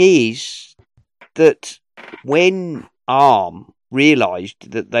thing is that when ARM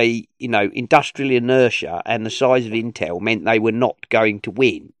realised that they, you know, industrial inertia and the size of Intel meant they were not going to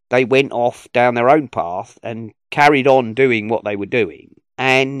win, they went off down their own path and carried on doing what they were doing.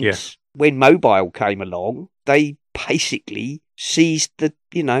 And when mobile came along, they basically seized the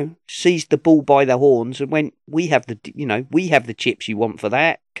bull by the horns and went, we have the chips you want for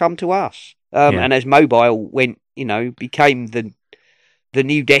that, come to us. And as mobile became the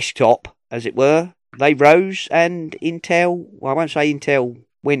new desktop, as it were, they rose, and Intel, well, I won't say Intel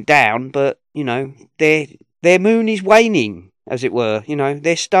went down, but, you know, their moon is waning, as it were. You know,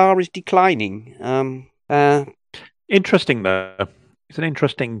 their star is declining. Interesting, though. It's an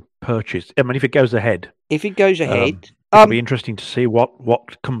interesting purchase. I mean, if it goes ahead. It'll be interesting to see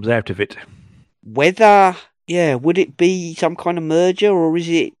what comes out of it. Whether, would it be some kind of merger, or is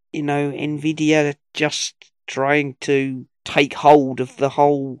it, you know, Nvidia just trying to take hold of the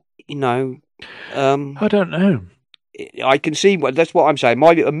whole, you know... I don't know. I can see that's what I'm saying.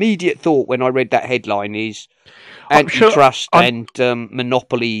 My immediate thought when I read that headline is antitrust and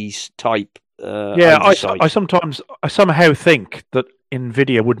monopolies type. I somehow think that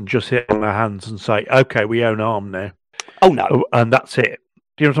Nvidia wouldn't just sit on their hands and say, "Okay, we own ARM now." Oh no, and that's it.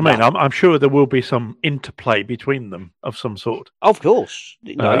 Do you know what I mean? I'm sure there will be some interplay between them of some sort. Of course,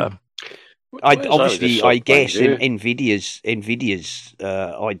 no. I guess Nvidia's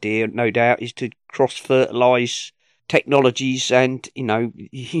idea, no doubt, is to cross-fertilise technologies, and, you know,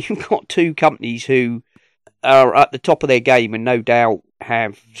 you've got two companies who are at the top of their game and no doubt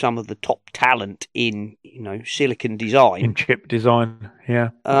have some of the top talent in, you know, silicon design. In chip design, yeah.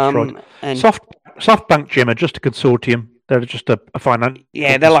 That's right. And SoftBank, Jim, are just a consortium. They're just a finance.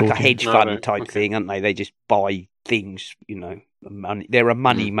 Yeah, they're like a hedge fund type thing, aren't they? They just buy things, you know. They're a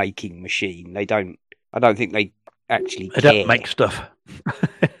money-making machine. I don't think they actually care. They don't make stuff.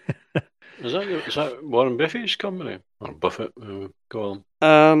 Is that Warren Buffett's company? Or Buffett? Go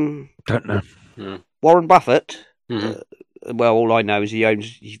on. Don't know. Yeah. Warren Buffett? Mm-hmm. Well, all I know is he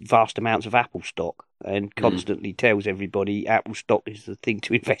owns vast amounts of Apple stock and constantly tells everybody Apple stock is the thing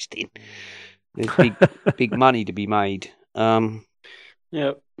to invest in. There's big money to be made. Yeah,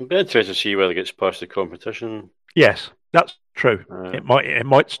 it'd be interesting to see whether it gets past the competition. Yes, that's true. It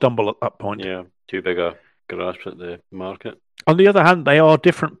might stumble at that point. Yeah, too big a grasp at the market. On the other hand, they are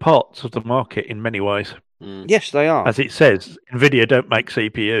different parts of the market in many ways. Yes, they are. As it says, Nvidia don't make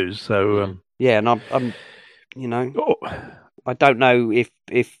CPUs, so and I'm you know, I don't know if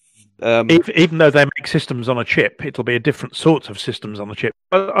even though they make systems on a chip, it'll be a different sorts of systems on the chip.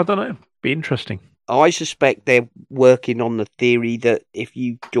 I don't know. Be interesting. I suspect they're working on the theory that if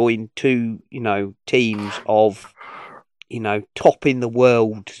you join two, you know, teams of, you know, top in the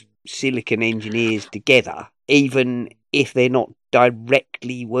world silicon engineers together, even if they're not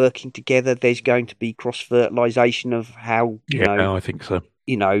directly working together, there's going to be cross-fertilization of how, you know, I think so.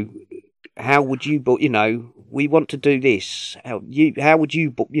 You know, how would you, you know, we want to do this. How would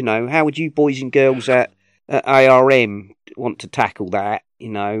you boys and girls at ARM want to tackle that? You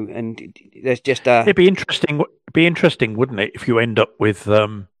know, and there's just a. It'd be interesting, wouldn't it, if you end up with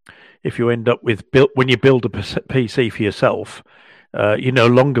when you build a PC for yourself, you no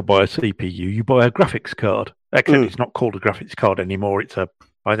longer buy a CPU, you buy a graphics card. Actually, it's not called a graphics card anymore. It's the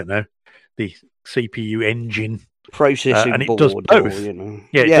CPU engine. Processing and it board, does both. Or, you know.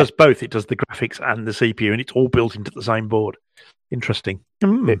 It does both. It does the graphics and the CPU, and it's all built into the same board. Interesting.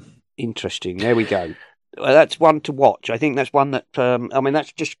 Interesting. There we go. that's one to watch. I think that's one that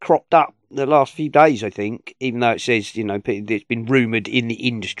that's just cropped up the last few days. I think, even though it says it's been rumoured in the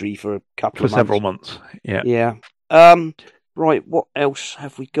industry for a couple of months. several months. Yeah. Yeah. Right. What else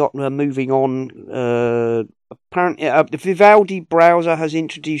have we got? Moving on. Apparently, the Vivaldi browser has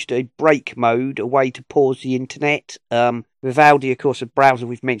introduced a break mode, a way to pause the internet. Vivaldi, of course, a browser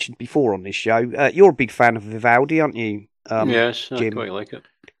we've mentioned before on this show. You're a big fan of Vivaldi, aren't you? Yes, Jim? I quite like it.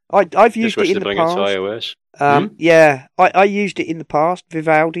 I've used it in the bring past. it to iOS. Yeah, I used it in the past.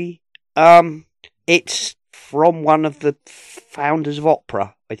 Vivaldi. It's from one of the founders of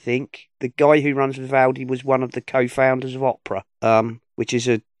Opera, I think. The guy who runs Vivaldi was one of the co-founders of Opera, which is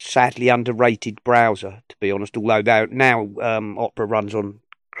a sadly underrated browser, to be honest. Although now Opera runs on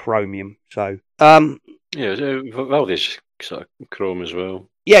Chromium, so yeah, Vivaldi's sort of Chrome as well.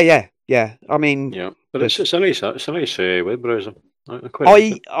 Yeah. I mean, yeah, but it's a nice web browser. I quite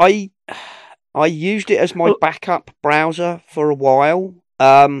like it. I used it as my backup browser for a while.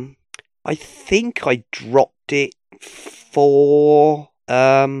 I think I dropped it for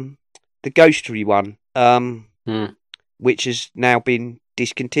the Ghostery one, which has now been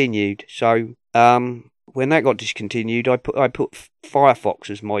discontinued. So when that got discontinued, I put Firefox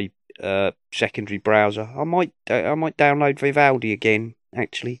as my secondary browser. I might download Vivaldi again.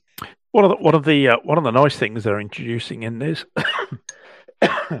 Actually, one of the nice things they're introducing in this,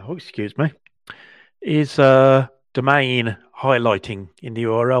 oh, excuse me, is domain highlighting in the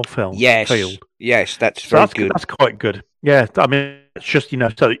URL field. Yes, that's very good. That's quite good. Yeah, I mean, it's just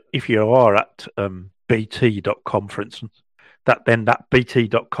so if you are at bt.com, for instance, that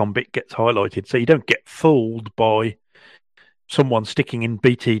bt.com bit gets highlighted, so you don't get fooled by someone sticking in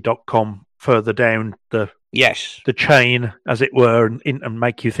bt.com further down the chain, as it were, and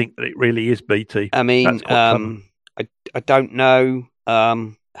make you think that it really is BT. I mean, I don't know.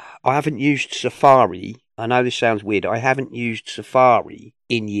 I haven't used Safari. I know this sounds weird. I haven't used Safari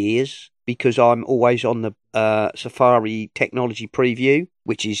in years because I'm always on the Safari Technology Preview,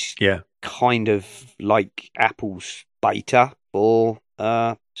 which is kind of like Apple's beta for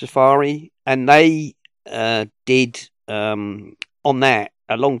Safari. And they did, on that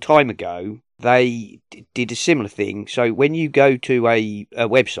a long time ago, they did a similar thing. So when you go to a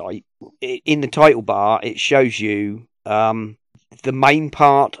website, in the title bar, it shows you the main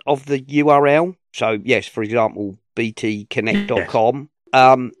part of the URL. So, yes, for example, btconnect.com.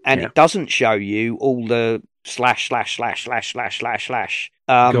 And it doesn't show you all the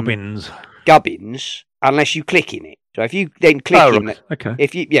gubbins unless you click in it. So if you then click in it,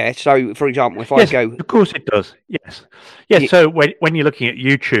 so for example, if I go, of course it does. Yes. So when you're looking at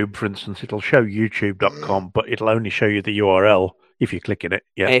YouTube, for instance, it'll show youtube.com, but it'll only show you the URL if you click in it.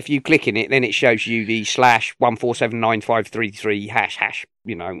 Yeah. If you click in it, then it shows you the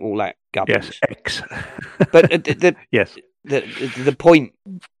 /1479533 #, all that gubbins. Yes, X. But yes. The point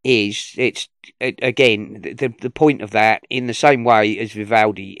is, it's again the point of that, in the same way as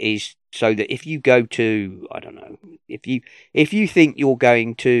Vivaldi, is so that if you go to, I don't know, if you think you're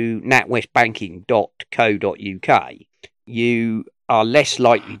going to natwestbanking.co.uk, you are less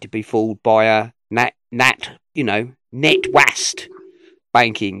likely to be fooled by a netwest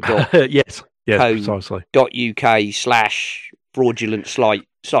banking. yes, precisely. .uk /fraudulent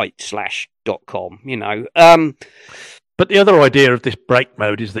site/.com. But the other idea of this break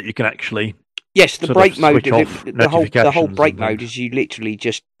mode is that you can actually the break mode. The whole break mode is you literally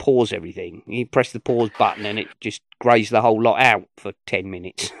just pause everything. You press the pause button and it just grays the whole lot out for 10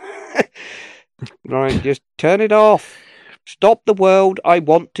 minutes. Right, just turn it off. Stop the world. I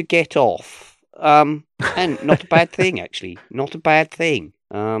want to get off. And not a bad thing, actually. Not a bad thing.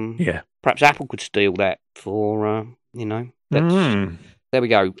 Perhaps Apple could steal that for There we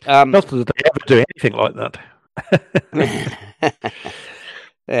go. Not that they ever do anything like that.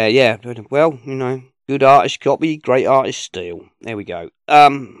 Yeah. Well, good artist copy, great artist steal. There we go.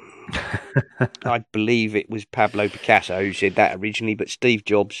 I believe it was Pablo Picasso who said that originally, but Steve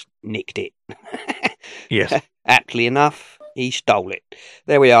Jobs nicked it. Yes. Aptly enough, he stole it.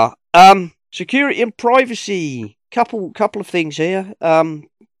 There we are. Security and privacy. Couple of things here.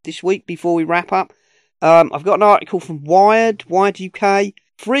 This week before we wrap up. I've got an article from Wired UK.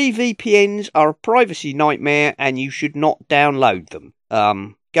 Free VPNs are a privacy nightmare and you should not download them.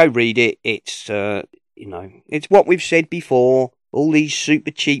 Go read it. It's it's what we've said before. All these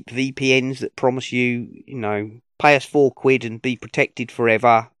super cheap VPNs that promise you, pay us £4 and be protected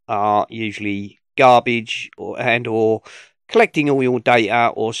forever are usually garbage or collecting all your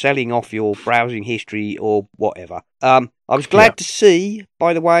data or selling off your browsing history or whatever. I was glad to see,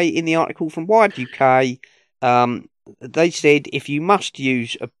 by the way, in the article from Wired UK, they said if you must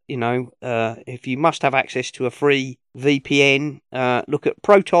use, if you must have access to a free VPN, look at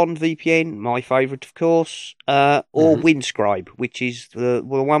Proton VPN, my favourite, of course, or Windscribe, which is the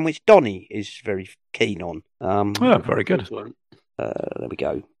one which Donny is very keen on. Very good. There we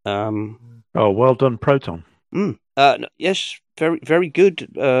go. Well done, Proton. Yes, very, very good.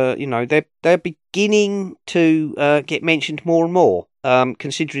 They're beginning to get mentioned more and more,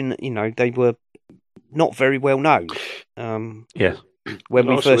 considering that, they were not very well known. Yes. When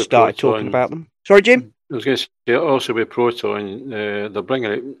we first started talking about them. Sorry, Jim? I was going to say, also with Proton, they're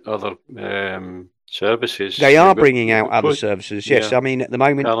bringing out other services. They are bringing out other services, yes. Yeah. I mean, at the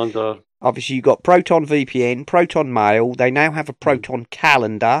moment, Calendar. Obviously, you've got Proton VPN, Proton Mail. They now have a Proton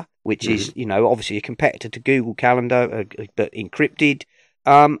Calendar, which is, obviously a competitor to Google Calendar, but encrypted.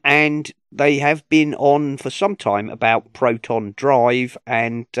 And they have been on for some time about Proton Drive.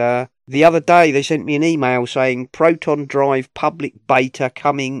 And the other day, they sent me an email saying Proton Drive public beta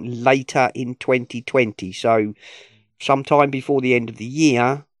coming later in 2020. So sometime before the end of the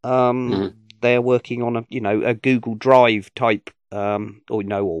year, they're working on a Google Drive type,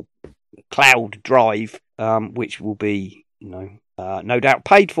 or cloud drive, which will be, no doubt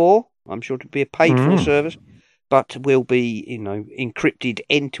paid for. I'm sure to be a paid for service, but will be, encrypted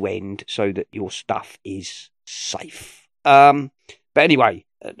end to end so that your stuff is safe. But anyway,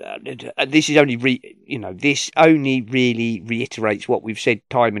 this is only this only really reiterates what we've said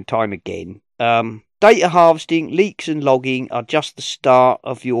time and time again. Data harvesting, leaks and logging are just the start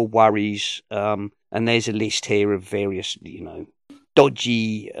of your worries. And there's a list here of various,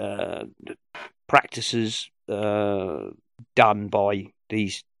 dodgy practices done by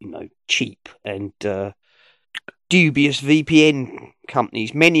these, cheap and dubious VPN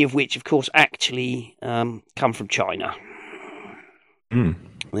companies, many of which, of course, actually come from China.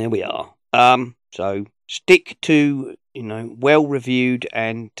 There we are. So stick to, well-reviewed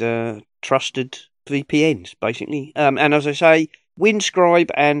and trusted VPNs, basically. And as I say,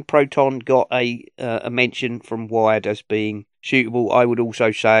 Windscribe and Proton got a mention from Wired as being suitable. I would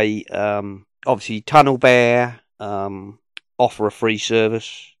also say, obviously, TunnelBear offer a free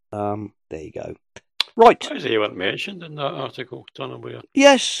service. There you go. Right. Why is they weren't mentioned in that article, TunnelBear?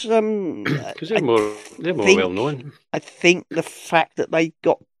 Yes. Because they're more well known. I think the fact that they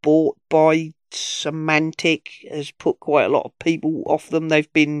got bought by Symantec has put quite a lot of people off them.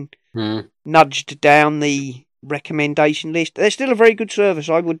 They've been nudged down the recommendation list. They're still a very good service.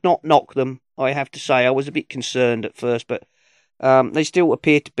 I would not knock them, I have to say. I was a bit concerned at first, but they still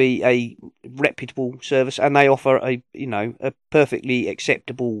appear to be a reputable service, and they offer a perfectly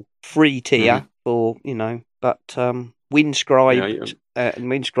acceptable free tier for, but Windscribe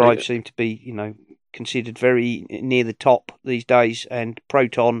and Windscribe seem to be, considered very near the top these days, and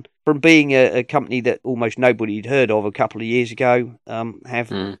Proton, from being a company that almost nobody had heard of a couple of years ago,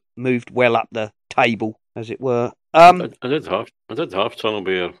 have moved well up the table, as it were. I did have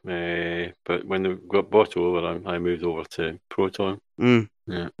TunnelBear, but when they got bought over, I moved over to Proton.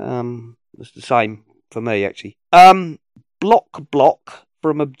 Yeah. It's the same for me, actually. Block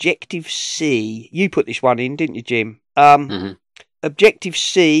from Objective-C. You put this one in, didn't you, Jim?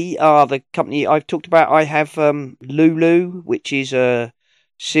 Objective-C are the company I've talked about. I have Lulu, which is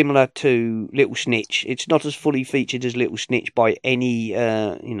similar to Little Snitch. It's not as fully featured as Little Snitch by any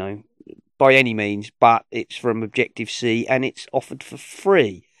means, but it's from Objective-C and it's offered for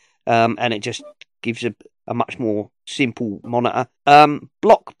free. And it just gives a much more simple monitor.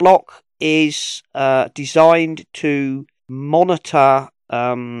 Block is designed to monitor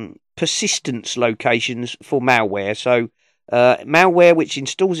persistence locations for malware. So malware which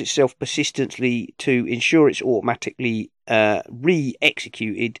installs itself persistently to ensure it's automatically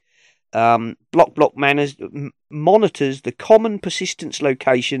re-executed. Block monitors the common persistence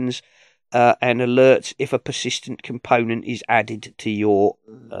locations and alerts if a persistent component is added to your,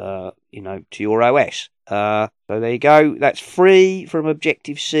 to your OS. So there you go. That's free from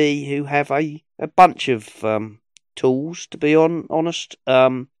Objective-C, who have a bunch of tools, to be honest.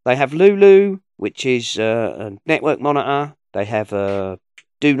 They have Lulu, which is a network monitor. They have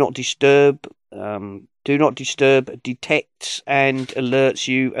Do Not Disturb. Do Not Disturb detects and alerts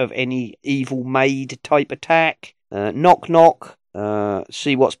you of any evil maid type attack. Knock.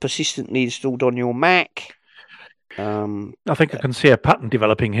 See what's persistently installed on your Mac. I think I can see a pattern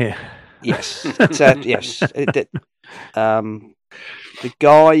developing here. Yes, yes. The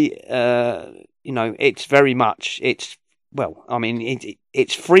guy, it's very much. It's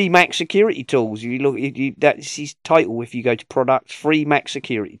free Mac security tools. You look, that's his title. If you go to products, free Mac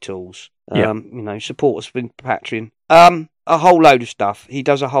security tools. Support us with Patreon. A whole load of stuff. He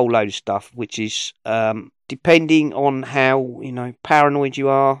does a whole load of stuff, which is depending on how, paranoid you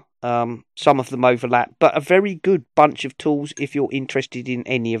are, some of them overlap, but a very good bunch of tools if you're interested in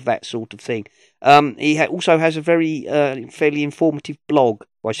any of that sort of thing. He also has a very fairly informative blog.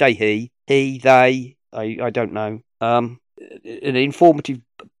 Well, I say he, they, I don't know. An informative,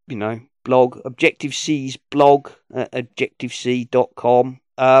 blog, Objective-C's blog at objectivec.com.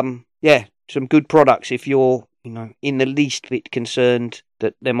 Yeah, some good products if you're, in the least bit concerned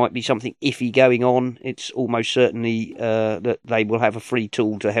that there might be something iffy going on. It's almost certainly that they will have a free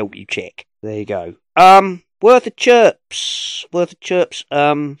tool to help you check. There you go. Worth a chirps.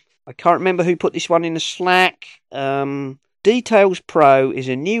 I can't remember who put this one in the Slack. Details Pro is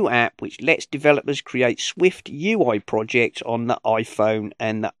a new app which lets developers create Swift UI projects on the iPhone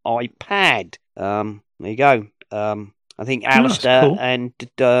and the iPad. There you go. I think Alistair cool. and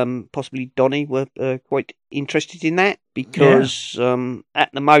possibly Donny were quite interested in that because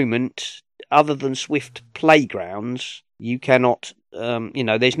at the moment, other than Swift Playgrounds, you cannot,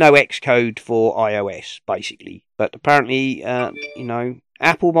 there's no Xcode for iOS, basically. But apparently,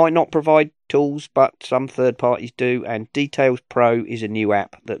 Apple might not provide tools, but some third parties do, and Details Pro is a new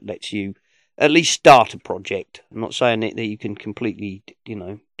app that lets you at least start a project. I'm not saying that you can completely,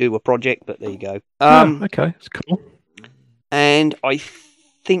 do a project, but there you go. Okay, it's cool. And I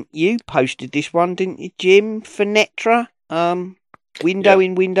think you posted this one, didn't you, Jim? Fenetra,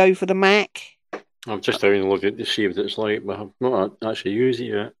 in window for the Mac. I'm just having a look at to see what it's like, but I've not actually used it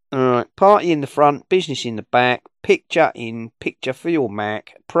yet. Alright, party in the front, business in the back, picture in picture for your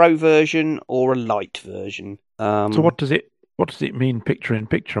Mac, Pro version or a light version. So what does it mean, picture in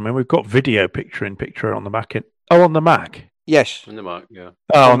picture? I mean, we've got video picture in picture on the Mac. On the Mac? Yes. On the Mac, yeah.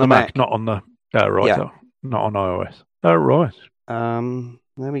 Oh, on the Mac, not on the... Oh, right. Yeah. Not on iOS. Oh, right.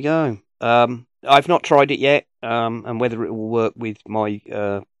 There we go. I've not tried it yet, and whether it will work with my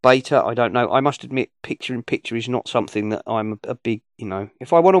beta, I don't know. I must admit, picture in picture is not something that I'm a big,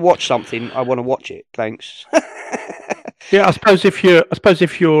 if I want to watch something, I want to watch it. Thanks. Yeah, I suppose if you're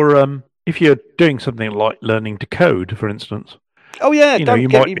doing something like learning to code, for instance. Oh yeah, don't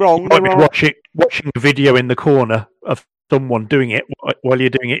get me wrong. You might be watching a video in the corner of someone doing it while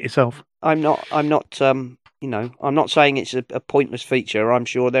you're doing it yourself. I'm not. I'm not saying it's a pointless feature. I'm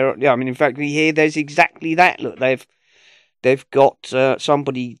sure there are. Yeah, I mean, in fact, there's exactly that. Look, they've got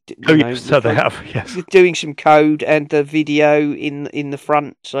somebody. So they have, yes, doing some code and the video in the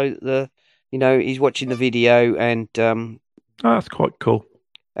front, so he's watching the video and. That's quite cool.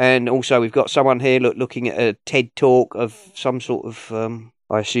 And also, we've got someone here looking at a TED talk of some sort of.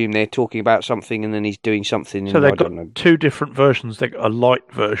 I assume they're talking about something, and then he's doing something. So they've got two different versions. They've got a light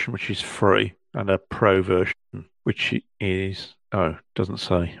version, which is free, and a pro version, which is doesn't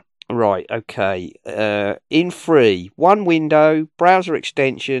say. Right. Okay. In free, one window, browser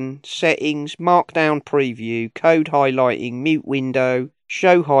extension, settings, markdown preview, code highlighting, mute window,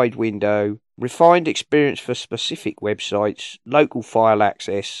 show hide window, refined experience for specific websites, local file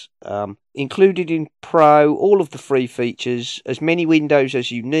access, included in Pro, all of the free features, as many windows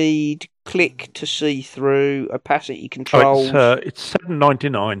as you need, click to see through, opacity controls. It's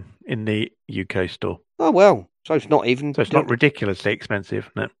 $7.99 in the UK store. Oh, well, so it's not even... So it's not ridiculously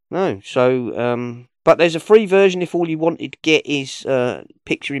expensive, no. No, so, but there's a free version if all you wanted to get is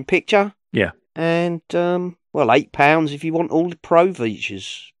picture in picture. Yeah. And, £8 if you want all the Pro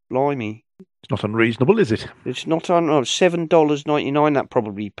features. Blimey. It's not unreasonable, is it? It's not $7.99. That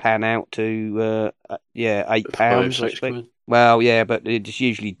probably pan out to £8. I expect. Well, yeah, but it's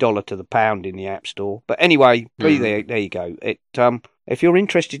usually dollar to the pound in the App Store. But anyway, there you go. If you're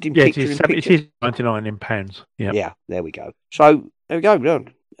interested in picture in picture, it is 99 in pounds. Yeah. Yeah, there we go. So there we go.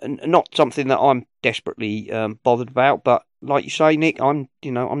 Not something that I'm desperately bothered about, but like you say, Nick, I'm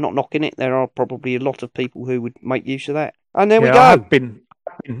not knocking it. There are probably a lot of people who would make use of that. And there we go.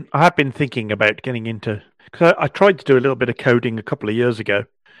 I have been thinking about getting into, because I tried to do a little bit of coding a couple of years ago,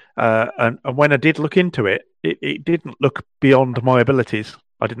 and when I did look into it, it didn't look beyond my abilities,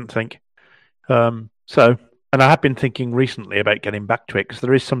 I didn't think. And I have been thinking recently about getting back to it, because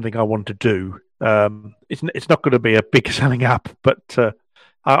there is something I want to do. It's not going to be a big selling app, but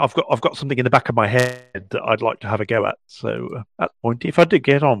I've got something in the back of my head that I'd like to have a go at. So at that point, if I do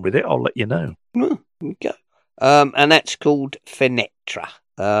get on with it, I'll let you know. Okay. And that's called Fenetra.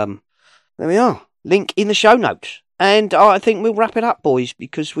 There we are. Link in the show notes. And I think we'll wrap it up, boys,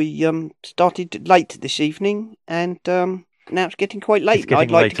 because we started late this evening, and now it's getting quite late.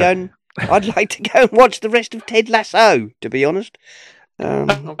 I'd like to go and watch the rest of Ted Lasso, to be honest.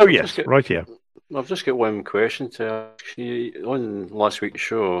 Yes, right here. I've just got one question to ask you. On last week's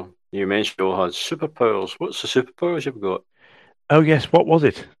show, you mentioned you all had superpowers. What's the superpowers you've got? Oh yes, what was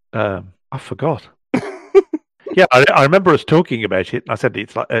it? I forgot. Yeah, I remember us talking about it. And I said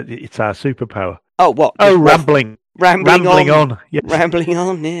it's like it's our superpower. Oh, what? Oh, Just rambling on. Yes. Rambling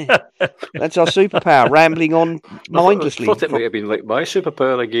on, yeah. That's our superpower, rambling on mindlessly. I thought it might have been like my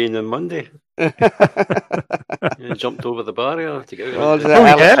superpower again on Monday. Jumped over the barrier to get out.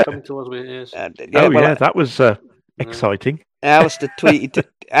 Yeah. Come towards me, yes. That was exciting. Alistair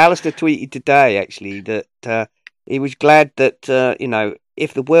tweeted today, actually, that he was glad that,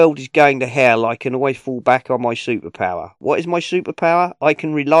 if the world is going to hell, I can always fall back on my superpower. What is my superpower? I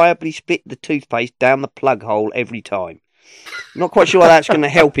can reliably split the toothpaste down the plug hole every time. Not quite sure that's going to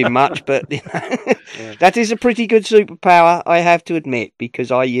help him much, but that is a pretty good superpower, I have to admit,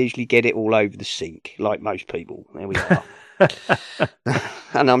 because I usually get it all over the sink, like most people. There we are.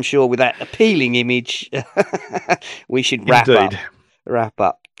 And I'm sure with that appealing image, we should wrap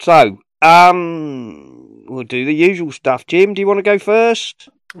up. So, we'll do the usual stuff. Jim, do you want to go first?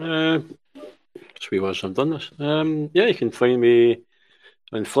 3 months I've done this. You can find me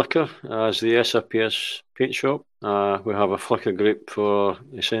on Flickr as the SRPS Paint Shop. We have a Flickr group for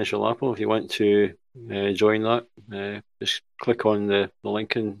Essential Apple. If you want to join that, just click on the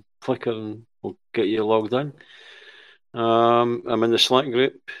link in Flickr and we'll get you logged in. I'm in the Slack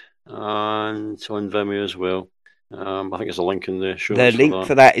group and on Vimeo as well. I think there's a link in the show notes. The link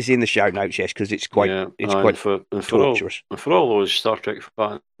for that is in the show notes, yes, because it's quite torturous. For all those Star Trek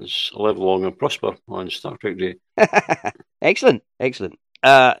fans, live long and prosper on Star Trek Day. Excellent.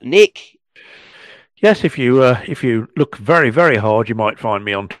 Nick? Yes, if you look very, very hard, you might find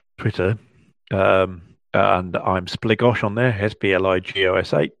me on Twitter. And I'm Spligosh on there,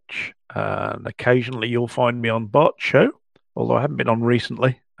 SPLIGOSH. And occasionally you'll find me on Bart Show, although I haven't been on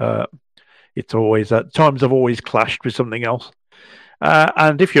recently. It's always times have always clashed with something else.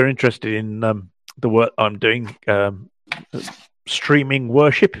 And if you're interested in the work I'm doing, streaming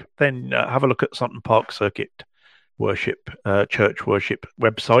worship, then have a look at Sutton Park Circuit Worship, Church Worship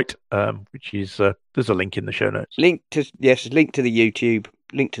website, which is there's a link in the show notes. Link to the YouTubes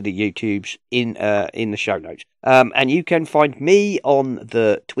in the show notes. And you can find me on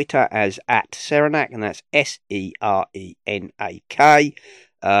the Twitter as @Serenak, and that's SERENAK.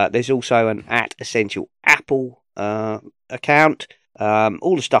 There's also an @Essential Apple account.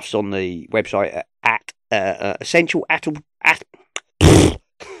 All the stuff's on the website at Essential Apple.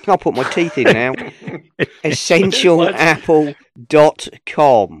 I'll put my teeth in now.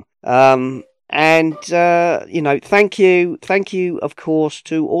 EssentialApple.com. And thank you, of course,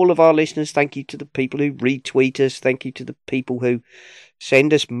 to all of our listeners. Thank you to the people who retweet us. Thank you to the people who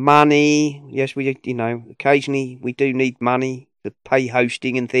send us money. Yes, we, occasionally we do need money to pay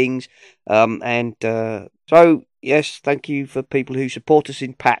hosting and things. So, yes, thank you for people who support us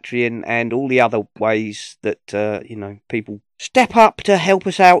in Patreon and all the other ways that, people step up to help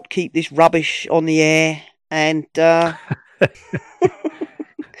us out, keep this rubbish on the air. And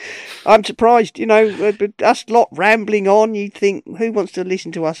I'm surprised, us lot rambling on. You'd think, who wants to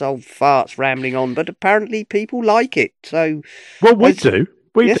listen to us old farts rambling on? But apparently people like it. So, well, we do.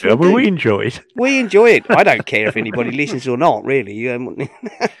 We do. We enjoy it. We enjoy it. I don't care if anybody listens or not, really.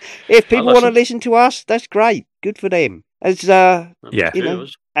 If people want to listen to us, that's great. Good for them. As Guy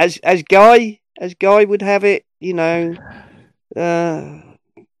would have it,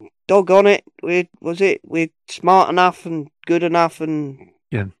 dog on it. We're smart enough and good enough, and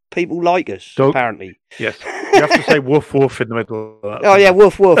people like us. Apparently, yes. You have to say woof woof in the middle of that. Oh yeah,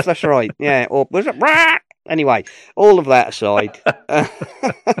 woof woof. That's right. Yeah. Or was it rah? Anyway, all of that aside,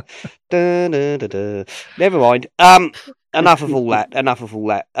 never mind. Enough of all that.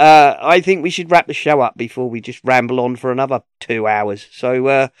 I think we should wrap the show up before we just ramble on for another 2 hours.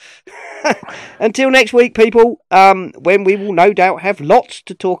 So, until next week, people, when we will no doubt have lots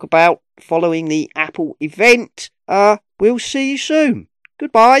to talk about following the Apple event. We'll see you soon.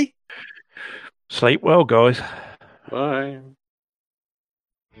 Goodbye. Sleep well, guys. Bye.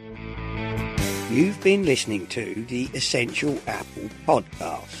 You've been listening to the Essential Apple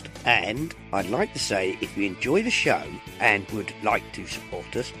podcast, and I'd like to say if you enjoy the show and would like to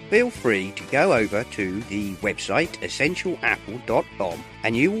support us, feel free to go over to the website essentialapple.com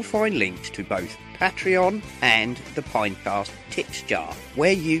and you will find links to both Patreon and the Pinecast Tips Jar,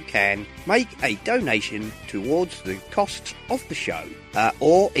 where you can make a donation towards the costs of the show,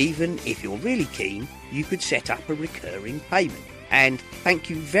 or even if you're really keen, you could set up a recurring payment. And thank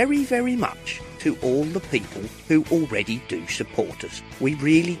you very, very much to all the people who already do support us. We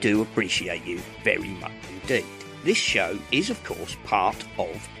really do appreciate you very much indeed. This show is, of course, part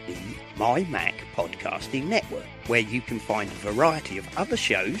of the My Mac Podcasting Network, where you can find a variety of other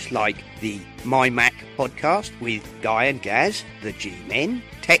shows like the My Mac Podcast with Guy and Gaz, the G-Men,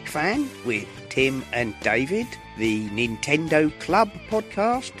 Tech Fan with Tim and David, the Nintendo Club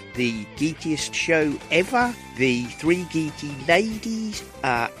Podcast, the Geekiest Show Ever, the Three Geeky Ladies,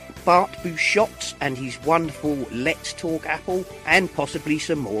 Bart Bouchotte and his wonderful Let's Talk Apple, and possibly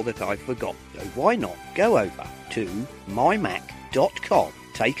some more that I forgot. So why not go over to mymac.com,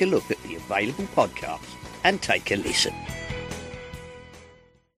 take a look at the available podcasts, and take a listen.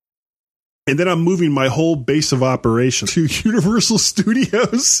 And then I'm moving my whole base of operation to Universal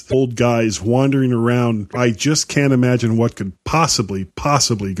Studios. Old guys wandering around. I just can't imagine what could possibly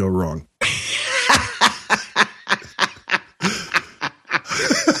go wrong.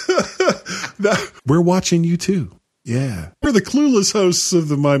 We're watching you too. Yeah. We're the clueless hosts of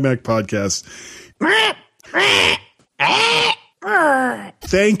the My Mac podcast.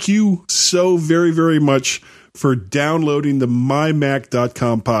 Thank you so very, very much for downloading the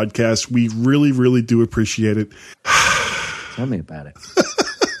mymac.com podcast. We really, really do appreciate it. Tell me about it.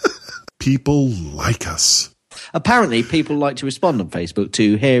 People like us. Apparently, people like to respond on Facebook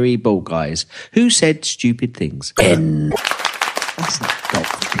to hairy bald guys who said stupid things. That's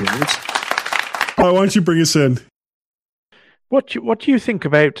not good. Why don't you bring us in? What do you think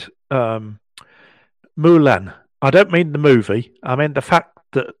about Mulan? I don't mean the movie. I mean the fact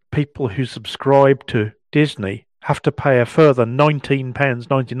that people who subscribe to Disney have to pay a further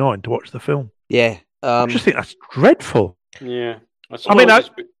 £19.99 to watch the film. Yeah. I just think that's dreadful. Yeah. I mean, I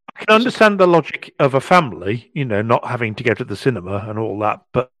can understand the logic of a family, not having to go to the cinema and all that,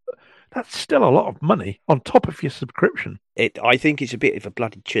 but that's still a lot of money on top of your subscription. I think it's a bit of a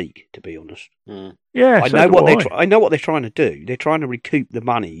bloody cheek, to be honest. Mm. Yeah, I know what they're trying to do. They're trying to recoup the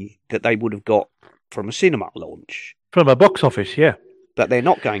money that they would have got from a cinema launch. From a box office, yeah. But they're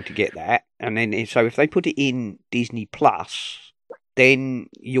not going to get that. And then, so if they put it in Disney Plus, then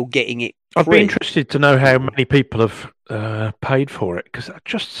you're getting it free. I'd be interested to know how many people have paid for it, because that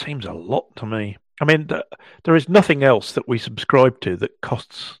just seems a lot to me. I mean, there is nothing else that we subscribe to that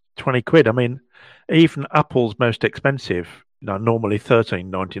costs £20. I mean, even Apple's most expensive, normally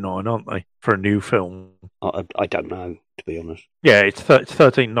 $13.99, aren't they, for a new film? I don't know, to be honest. Yeah, it's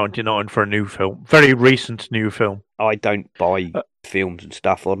 $13.99 for a new film, very recent new film. I don't buy films and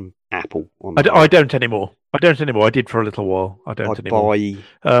stuff on Apple. I don't anymore. I did for a little while. I don't anymore.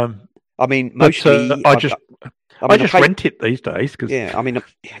 I mean, mostly I just rent it these days because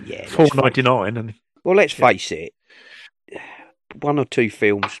 $4.99 and. Well, let's face it. One or two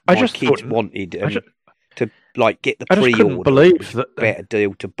films my kids wanted to get the pre-order. I just couldn't believe that better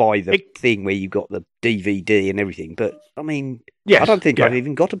deal to buy the thing where you got the DVD and everything. But I mean, I don't think I've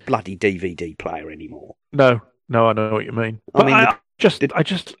even got a bloody DVD player anymore. No, I know what you mean. But I just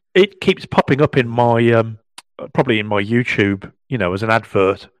it keeps popping up in my probably in my YouTube, as an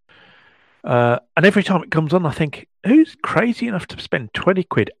advert. And every time it comes on, I think, who's crazy enough to spend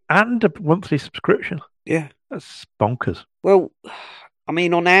 £20 and a monthly subscription? Yeah. That's bonkers. Well, I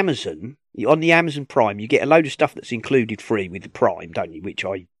mean, on Amazon, on the Amazon Prime, you get a load of stuff that's included free with the Prime, don't you? Which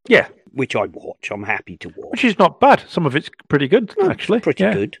I watch. I'm happy to watch. Which is not bad. Some of it's pretty good, actually. Pretty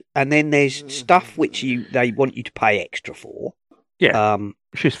good. And then there's stuff which they want you to pay extra for. Yeah.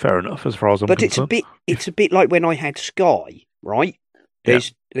 Which is fair enough as far as I'm concerned. But it's a bit like when I had Sky, right?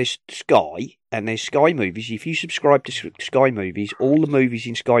 There's Sky and there's Sky Movies. If you subscribe to Sky Movies, all the movies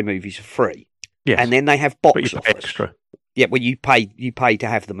in Sky Movies are free. Yes. And then they have box office. Extra. Yeah, well, you pay to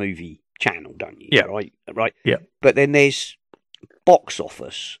have the movie channel, don't you? Yeah. Right. Yeah. But then there's box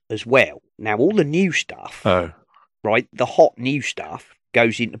office as well. Now, all the new stuff, right, the hot new stuff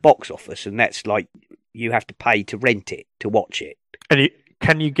goes into box office, and that's like you have to pay to rent it, to watch it. And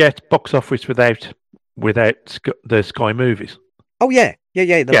can you get box office without the Sky Movies? Oh, yeah.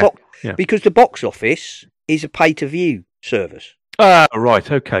 Because the box office is a pay-to-view service.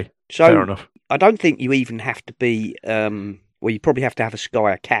 Right, okay. So, fair enough. I don't think you even have to be, you probably have to have a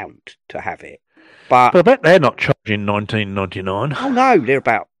Sky account to have it. But I bet they're not charging $19.99. Oh, no,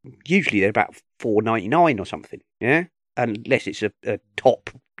 usually they're about $4.99 or something, yeah? Unless it's a top,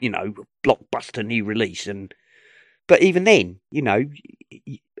 blockbuster new release. But even then,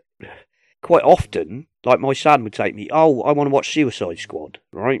 quite often, like my son would say to me, I want to watch Suicide Squad,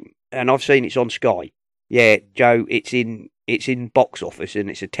 right? And I've seen it's on Sky. Yeah, Joe, it's in box office and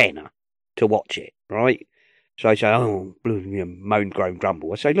it's a tenner to watch it, right? So I say, moan, groan,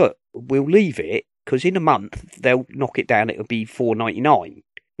 grumble. I say, look, we'll leave it because in a month they'll knock it down. It'll be $4.99,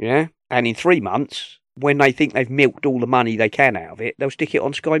 yeah. And in 3 months, when they think they've milked all the money they can out of it, they'll stick it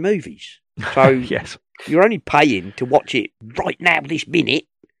on Sky Movies. So yes, You're only paying to watch it right now, this minute.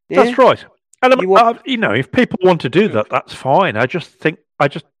 Yeah? That's right. And You if people want to do that, that's fine. I just think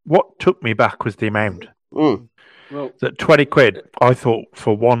what took me back was the amount. Mm. Well, That 20 quid, I thought,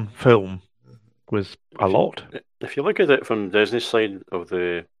 for one film was a lot. if you look at it from Disney's side of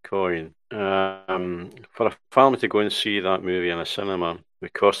the coin, for a family to go and see that movie in a cinema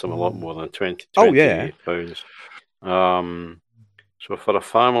would cost them a lot more than 28 pounds. So for a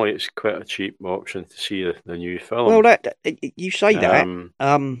family, it's quite a cheap option to see the new film. Well, that you say that.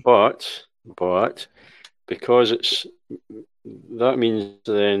 But because that means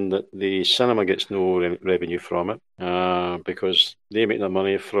then that the cinema gets no revenue from it, because they make their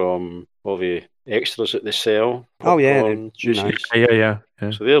money from all the extras that they sell. Popcorn, juices. Yeah.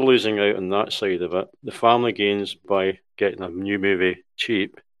 So they're losing out on that side of it. The family gains by getting a new movie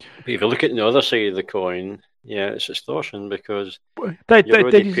cheap. But if you look at the other side of the coin, yeah, it's extortion because they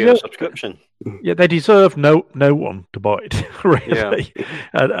already pay a subscription. Yeah, they deserve no one to buy it, really.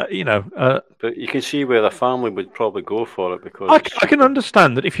 Yeah. But you can see where the family would probably go for it because I can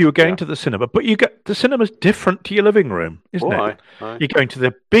understand that if you were going to the cinema, but the cinema's different to your living room, isn't it? Aye. You're going to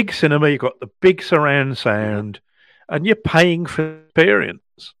the big cinema, you've got the big surround sound, and you're paying for experience.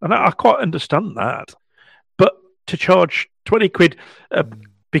 And I quite understand that. But to charge 20 quid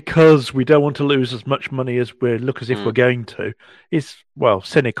because we don't want to lose as much money as we look as if we're going to is, well,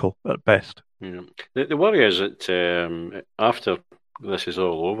 cynical at best. Yeah. The worry is that after this is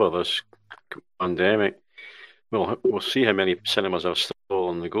all over, this pandemic, we'll see how many cinemas are still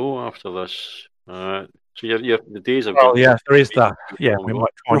on the go after this. So the days of there is that. Yeah, we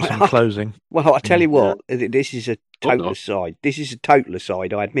might find some closing. Well, I tell you what, this is a total aside. This is a total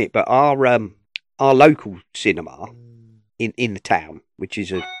aside, I admit. But our local cinema in the town, which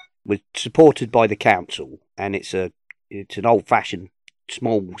was supported by the council, and it's an old-fashioned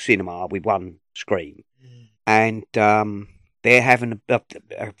small cinema with one screen, and they're having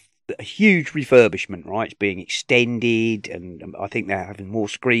a huge refurbishment. Right, it's being extended, and I think they're having more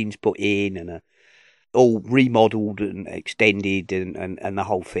screens put in and all remodelled and extended and the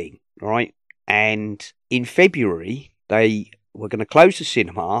whole thing. Right, and in February they were going to close the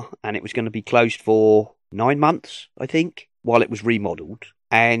cinema, and it was going to be closed for 9 months, I think, while it was remodelled.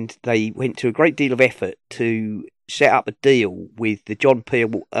 And they went to a great deal of effort to set up a deal with the John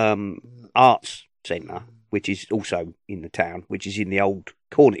Peel Arts Centre, which is also in the town, which is in the old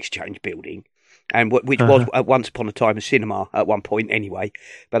Corn Exchange building, and which was at once upon a time a cinema at one point anyway,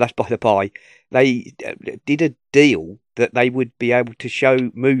 but that's by the by. They did a deal that they would be able to show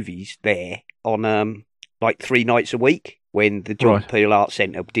movies there on like 3 nights a week when the John Peel Arts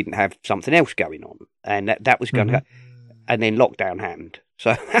Centre didn't have something else going on, and that was going to... And then lockdown happened.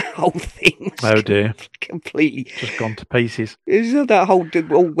 So that whole thing was completely... Just gone to pieces. That whole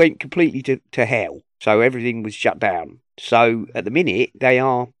all went completely to hell. So everything was shut down. So at the minute, they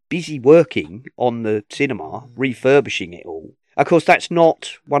are busy working on the cinema, refurbishing it all. Of course, that's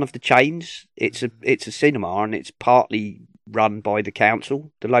not one of the chains. It's a cinema, and it's partly run by the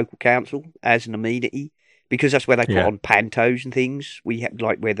council, the local council, as an amenity, because that's where they put on pantos and things. We have,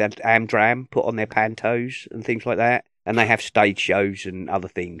 like, where the Amdram put on their pantos and things like that. And they have stage shows and other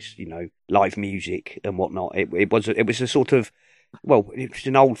things, live music and whatnot. It was a sort of, it was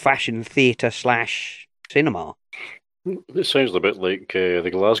an old-fashioned theatre/cinema. It sounds a bit like the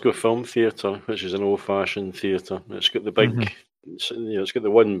Glasgow Film Theatre, which is an old-fashioned theatre. It's got the big, it's got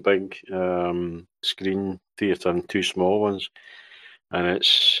the one big screen theatre and 2 small ones, and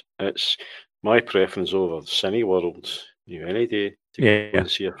it's my preference over Cineworld. Any day to go and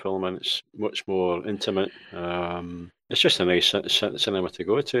see a film, and it's much more intimate. It's just a nice cinema to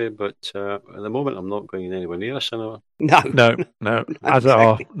go to, but at the moment I'm not going anywhere near a cinema. No. As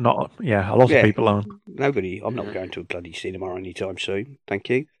exactly. A lot of people aren't. Nobody. I'm not going to a bloody cinema anytime soon. Thank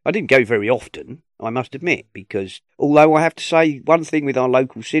you. I didn't go very often, I must admit, because although I have to say one thing with our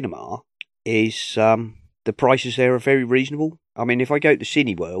local cinema is the prices there are very reasonable. I mean, if I go to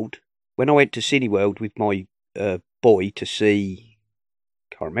Cineworld, when I went to Cineworld with my boy to see,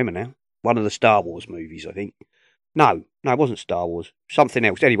 can't remember now, one of the Star Wars movies, I think. No, it wasn't Star Wars. Something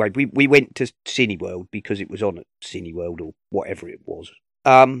else. Anyway, we went to Cineworld because it was on at Cineworld or whatever it was.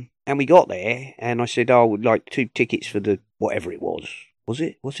 And we got there, and I said, I would like 2 tickets for the whatever it was. Was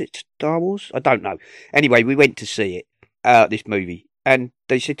it Star Wars? I don't know. Anyway, we went to see it, this movie, and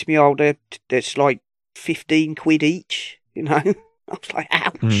they said to me, that's like 15 quid each, I was like,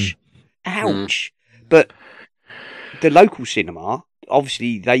 ouch. But the local cinema,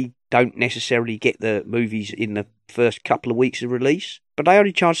 obviously, they don't necessarily get the movies in the first couple of weeks of release, but they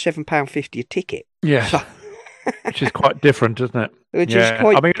only charge £7.50 a ticket. Yeah. So, which is quite different, isn't it? Which is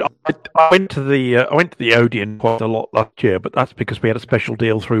quite. I mean, I went to the Odeon quite a lot last year, but that's because we had a special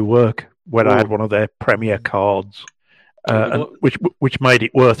deal through work when I had one of their Premier cards, which made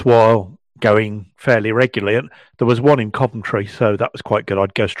it worthwhile going fairly regularly. And there was one in Coventry, so that was quite good.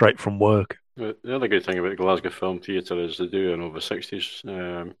 I'd go straight from work. The other good thing about Glasgow Film Theatre is they do an over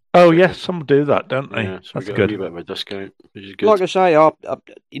 60s. Oh yes, some do that, don't they? Yeah, so That's we get good. a wee bit of a discount, which is good. Like I say,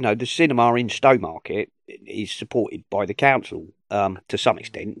 the cinema in Stowmarket is supported by the council to some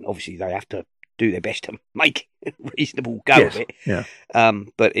extent. Obviously, they have to do their best to make a reasonable go of it. Yeah.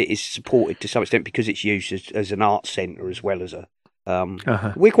 But it is supported to some extent because it's used as an arts centre as well as a.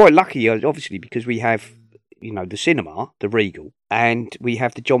 Uh-huh. We're quite lucky, obviously, because we have the cinema, the Regal, and we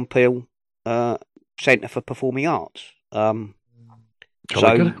have the John Peel Centre for Performing Arts.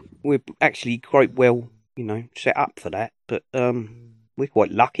 So we're actually quite well, set up for that. But we're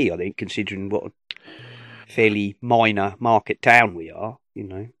quite lucky, I think, considering what a fairly minor market town we are.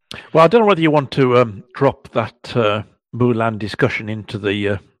 Well, I don't know whether you want to drop that Mulan discussion into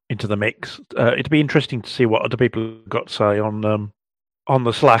the mix. It'd be interesting to see what other people have got to say on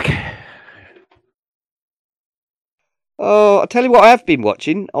the Slack. Oh, I'll tell you what I've been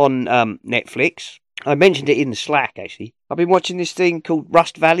watching on Netflix. I mentioned it in the Slack, actually. I've been watching this thing called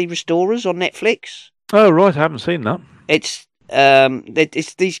Rust Valley Restorers on Netflix. Oh, right, I haven't seen that. It's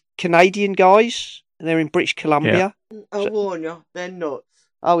these Canadian guys. They're in British Columbia. Yeah. I warn you, they're nuts.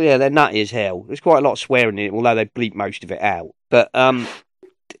 Oh, yeah, they're nutty as hell. There's quite a lot of swearing in it, although they bleep most of it out. But,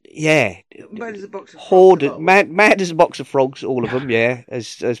 yeah. Mad as a box of Horde, frogs. mad as a box of frogs, all of them, yeah,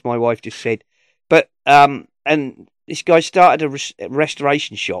 as my wife just said. But, and this guy started a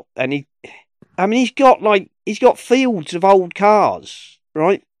restoration shop, and he's got fields of old cars,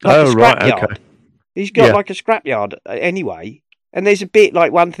 right? Like a scrapyard. Okay. He's got like a scrapyard anyway. And there's a bit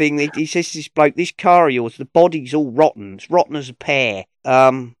like one thing he says to this bloke, this car of yours, the body's all rotten. It's rotten as a pear.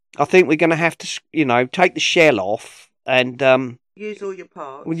 I think we're going to have to, take the shell off and use all your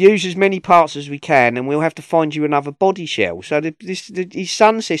parts. We'll use as many parts as we can, and we'll have to find you another body shell. So his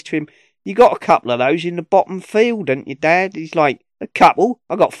son says to him, "You got a couple of those in the bottom field, haven't you, Dad?" He's like, "A couple?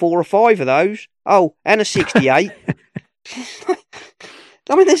 I got 4 or 5 of those. Oh, and a 68."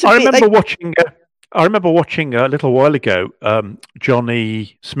 I mean, there's. I remember watching a little while ago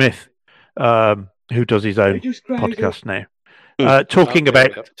Johnny Smith, who does his own podcast now, talking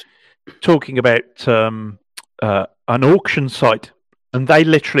about an auction site, and they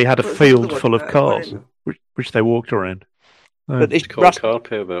literally had a field full of cars, which they walked around. But it's called Car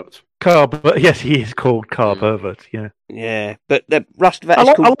Pervert. Yes, he is called Car Pervert. Yeah, yeah. But the Rust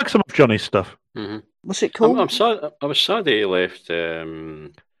Valley. I like some of Johnny's stuff. Mm-hmm. What's it called? I'm sad. I was sad that he left.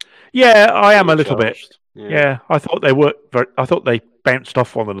 Yeah, I am a little bit. Yeah, I thought they worked. I thought they bounced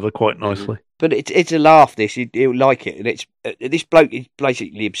off one another quite nicely. But it's a laugh. He'll like it, and it's this bloke is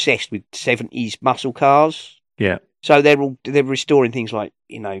basically obsessed with 70s muscle cars. Yeah. So they're restoring things like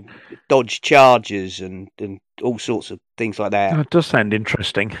Dodge Chargers and all sorts of things like that. That does sound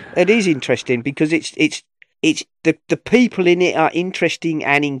interesting. It is interesting because it's the people in it are interesting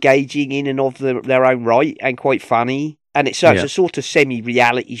and engaging in and of their own right and quite funny. And it's a sort of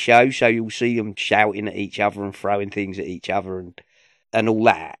semi-reality show, so you'll see them shouting at each other and throwing things at each other and all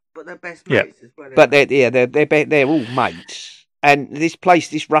that. But they're best mates as well. But they're all mates. And this place,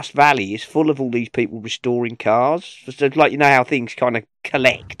 this Rust Valley, is full of all these people restoring cars. So, like, how things kind of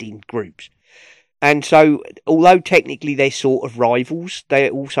collect in groups. And so, although technically they're sort of rivals, they're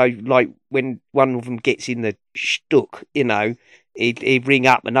also, like, when one of them gets in the shtuck, he'd ring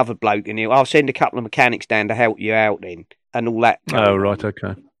up another bloke and I'll send a couple of mechanics down to help you out then, and all that. Oh, right,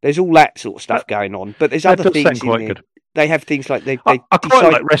 okay. There's all that sort of stuff going on. But there's other things in there. Good. They have things like I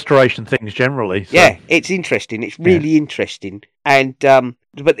quite like restoration things generally. So. Yeah, it's interesting. It's really interesting. And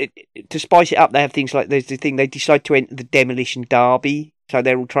but to spice it up, they have things like there's the thing they decide to enter the demolition derby, so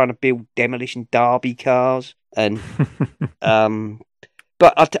they're all trying to build demolition derby cars. And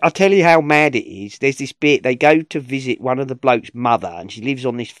but I'll tell you how mad it is. There's this bit they go to visit one of the bloke's mother, and she lives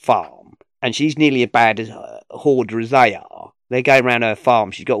on this farm, and she's nearly as bad as a hoarder as they are. They go around her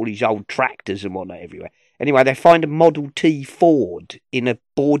farm. She's got all these old tractors and whatnot everywhere. Anyway, they find a Model T Ford in a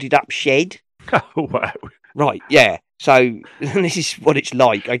boarded-up shed. Oh, wow. Right, yeah. So this is what it's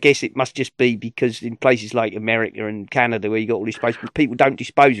like. I guess it must just be because in places like America and Canada where you got all these places, people don't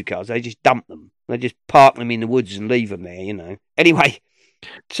dispose of cars. They just dump them. They just park them in the woods and leave them there, Anyway,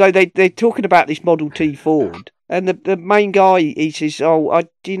 so they're talking about this Model T Ford. And the main guy, he says, do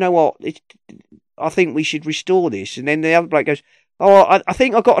you know what? I think we should restore this. And then the other bloke goes, Oh, I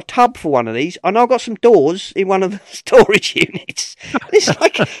think I got a tub for one of these. I know I got some doors in one of the storage units. It's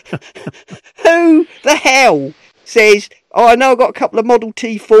like, who the hell says, oh, I know I got a couple of Model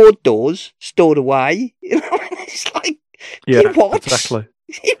T Ford doors stored away. It's like, in what? Exactly.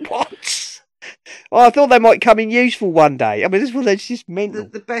 In what? Oh, I thought they might come in useful one day. I mean, this was just mental.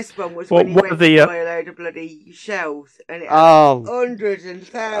 The best one was Well, when he what went are the, to buy a load of bloody shelves and it had Oh. hundreds and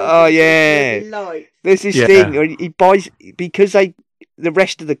thousands Oh, yeah. of bloody lights. There's this thing where he buys, because the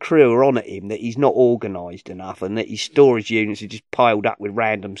rest of the crew are on at him, that he's not organised enough and that his storage units are just piled up with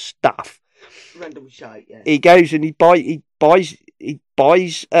random stuff. Random shite, yeah. He goes and he buys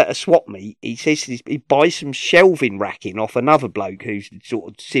at a swap meet. He says he buys some shelving racking off another bloke who's sort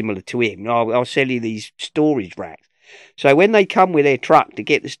of similar to him. I'll sell you these storage racks. So when they come with their truck to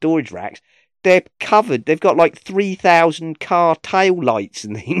get the storage racks, they're covered. They've got like 3,000 car tail lights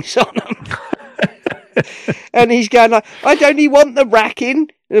and things on them. And he's going like, I don't even want the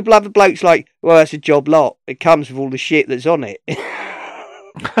racking. And the other bloke's like, well, that's a job lot. It comes with all the shit that's on it.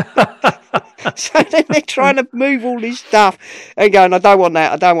 So then they're trying to move all this stuff and going, I don't want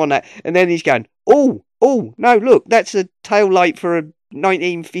that. And then he's going, oh, no, look, that's a tail light for a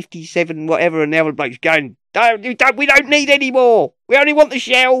 1957 whatever. And the other bloke's going, we don't need any more. We only want the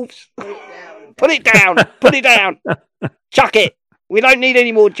shelves. Put it down. Chuck it. We don't need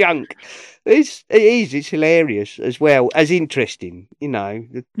any more junk. It's hilarious as well as interesting, you know.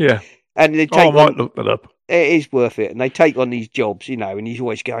 Yeah. And they take I might look that up. It is worth it. And they take on these jobs, you know, and he's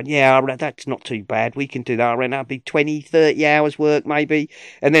always going, yeah, that's not too bad. We can do that. I reckon that'll be 20, 30 hours work maybe.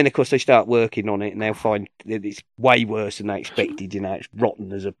 And then, of course, they start working on it and they'll find that it's way worse than they expected. You know, it's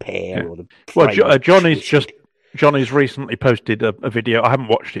rotten as a pear. Or the Johnny's recently posted a video. I haven't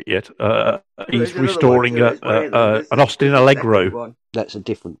watched it yet. He's restoring an Austin Allegro. That's a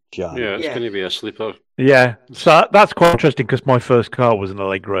different show. Yeah, it's going to be a sleeper. Yeah, so that's quite interesting because my first car was an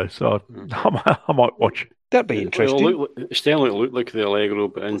Allegro, so I might watch it. That'd be interesting. It'll look like the Allegro,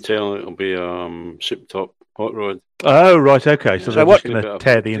 but internally it'll be super top hot rod. Oh, right, okay. So they're what- just going to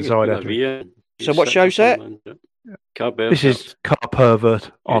tear the inside out of it. So what show's that? This is Car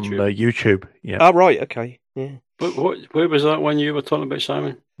Pervert on YouTube. Yeah. Oh, right, okay. Yeah. But where was that one you were talking about,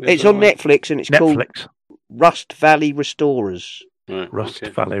 Simon? It's on Netflix and it's called Rust Valley Restorers. Right, Rust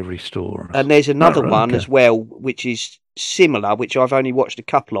Valley Restorers. And there's another one okay. as well, which is similar, which I've only watched a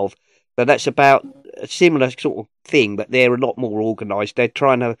couple of, but that's about a similar sort of thing, but they're a lot more organised. They're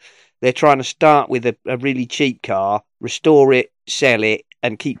trying to start with a really cheap car, restore it, sell it,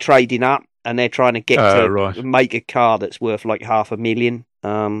 and keep trading up. And they're trying to get to make a car that's worth like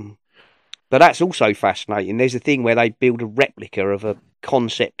 $500,000. But that's also fascinating. There's a thing where they build a replica of a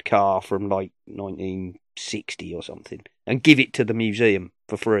concept car from like 1960 or something and give it to the museum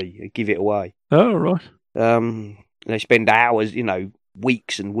for free and give it away. Oh, right. They spend hours, you know,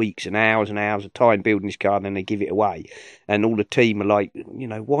 weeks and weeks and hours of time building this car and then they give it away. And all the team are like, you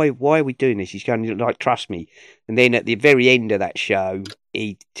know, why are we doing this? He's going, like, trust me. And then at the very end of that show,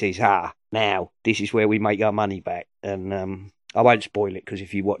 he says, now this is where we make our money back. And I won't spoil it because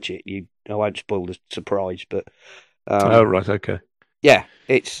if you watch it, I won't spoil the surprise. But oh, right, okay. Yeah,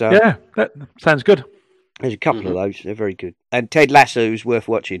 it's yeah, that sounds good. There's a couple of those. They're very good. And Ted Lasso is worth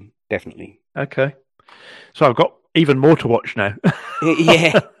watching, definitely. Okay. So I've got even more to watch now.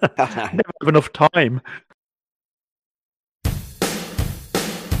 Yeah. Never have enough time.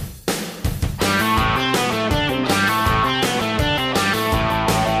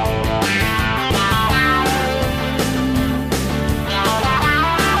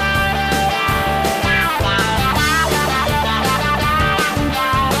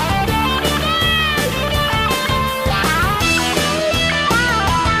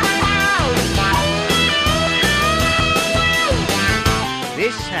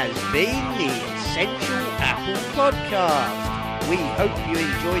 This has been the Essential Apple Podcast. We hope you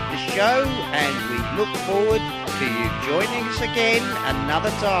enjoyed the show and we look forward to you joining us again another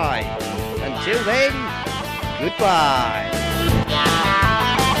time. Until then, goodbye.